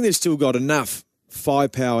they've still got enough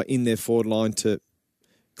firepower in their forward line to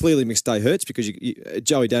clearly McStay hurts because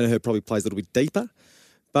Joey Daniher probably plays a little bit deeper,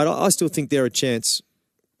 but I still think they're a chance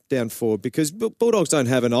down forward because Bulldogs don't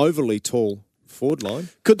have an overly tall forward line.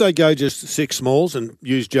 Could they go just 6 smalls and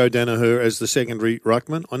use Joe Daniher as the secondary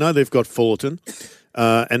ruckman? I know they've got Fullerton.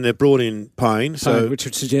 And they've brought in Payne, which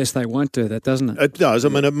would suggest they won't do that, doesn't it? It does. I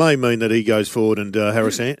mean, it may mean that he goes forward and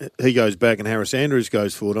he goes back and Harris Andrews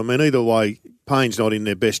goes forward. I mean, either way, Payne's not in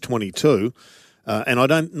their best 22,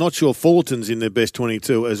 and not sure Fullerton's in their best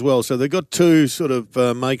 22 as well. So they've got 2 sort of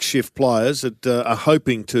makeshift players that are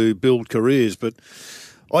hoping to build careers, but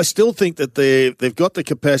I still think that they've got the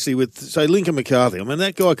capacity with, say, Lincoln McCarthy. I mean,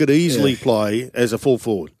 that guy could easily play as a full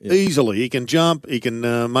forward. Yeah. Easily. He can jump. He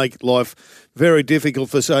can make life very difficult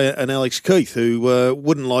for, say, an Alex Keith who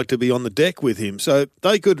wouldn't like to be on the deck with him. So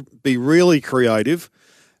they could be really creative,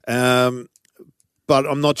 but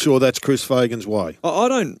I'm not sure that's Chris Fagan's way. I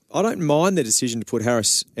don't mind the decision to put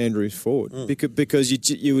Harris Andrews forward because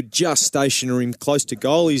you would just station him close to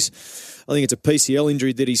goal. I think it's a PCL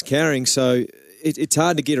injury that he's carrying, so it's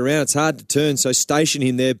hard to get around. It's hard to turn. So station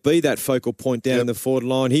him there, be that focal point down in the forward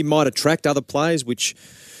line. He might attract other players, which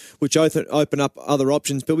open up other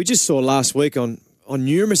options. But we just saw last week on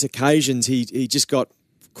numerous occasions he just got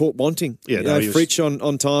caught wanting. Yeah, Fritsch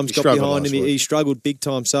on times got behind him. He struggled big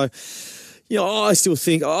time. So, I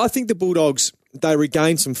think the Bulldogs, they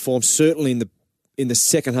regained some form certainly in the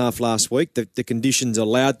second half last week. The conditions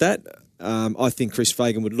allowed that. I think Chris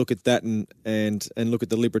Fagan would look at that and look at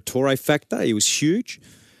the Liberatore factor. He was huge,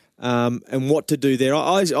 and what to do there.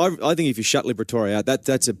 I think if you shut Liberatore out,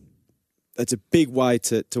 that's a big way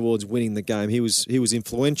towards winning the game. He was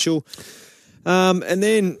influential, and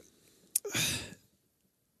then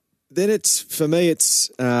it's for me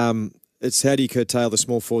it's how do you curtail the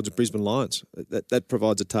small forwards of Brisbane Lions? That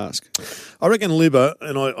provides a task. I reckon Libba,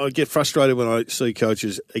 and I get frustrated when I see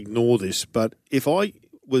coaches ignore this, but if I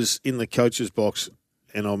was in the coach's box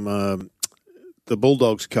and I'm the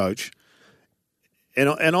Bulldogs coach and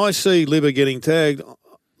I see Libba getting tagged,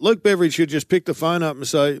 Luke Beveridge should just pick the phone up and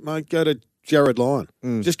say, mate, go to Jared Lyon.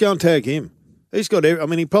 Just go and tag him. He's got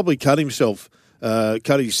he probably cut his teeth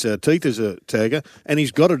as a tagger, and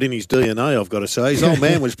he's got it in his DNA, I've got to say. His old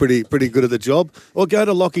man was pretty good at the job. Or go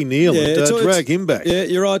to Lachie Neale and drag him back. Yeah,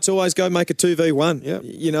 you're right. It's always go make a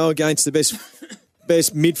 2v1, against the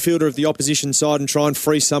best midfielder of the opposition side and try and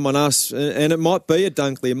free someone else. And it might be a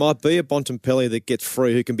Dunkley, it might be a Bontempelli that gets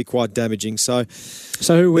free who can be quite damaging. So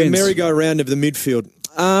who wins? The merry-go-round of the midfield.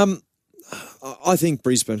 I think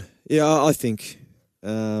Brisbane. Yeah, I think,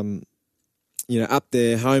 up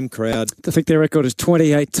there, home crowd. I think their record is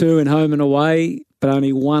 28-2 in home and away, but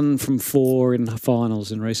only 1 from 4 in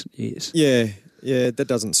finals in recent years. Yeah, that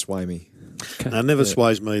doesn't sway me. Okay. It never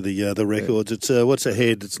sways me, the records. It's what's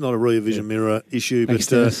ahead. It's not a rear vision mirror issue. But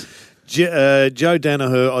Joe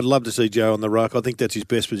Daniher, I'd love to see Joe on the ruck. I think that's his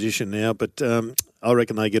best position now. But I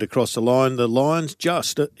reckon they get across the line. The Lions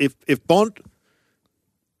if Bont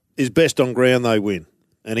is best on ground, they win.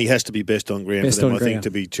 And he has to be best on ground for them, I think,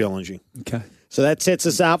 to be challenging. Okay. So that sets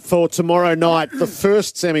us up for tomorrow night, the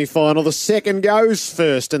first semi-final. The second goes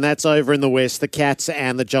first, and that's over in the West, the Cats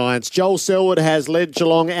and the Giants. Joel Selwood has led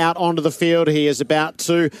Geelong out onto the field. He is about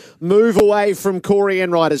to move away from Corey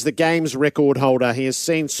Enright as the game's record holder. He has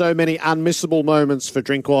seen so many unmissable moments for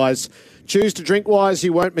Drinkwise. Choose to drink wise,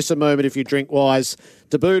 you won't miss a moment if you drink wise.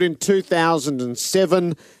 Debuted in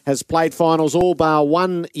 2007, has played finals all bar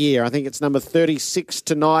 1 year. I think it's number 36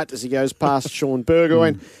 tonight as he goes past Sean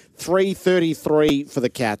Burgoyne. 333 for the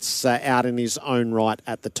Cats, out in his own right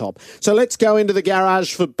at the top. So let's go into the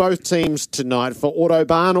garage for both teams tonight. For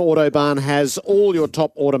Autobarn, Autobarn has all your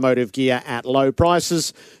top automotive gear at low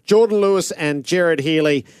prices. Jordan Lewis and Jared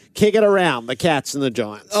Healy kick it around, the Cats and the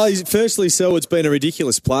Giants. Firstly, Selwood's been a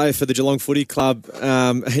ridiculous player for the Geelong Footy Club,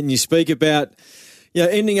 and you speak about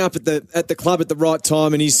ending up at the club at the right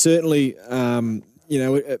time, and he's certainly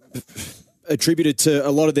attributed to a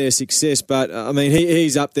lot of their success. But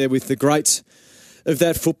he's up there with the greats of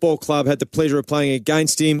that football club. Had the pleasure of playing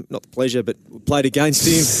against him, not the pleasure, but played against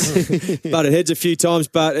him. Butted heads a few times,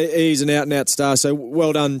 but he's an out-and-out star. So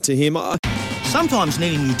well done to him. Sometimes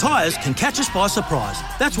needing new tyres can catch us by surprise.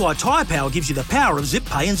 That's why Tyre Power gives you the power of Zip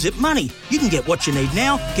Pay and Zip Money. You can get what you need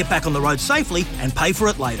now, get back on the road safely and pay for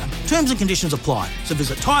it later. Terms and conditions apply. So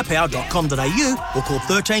visit tyrepower.com.au or call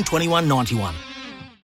 13 21 91.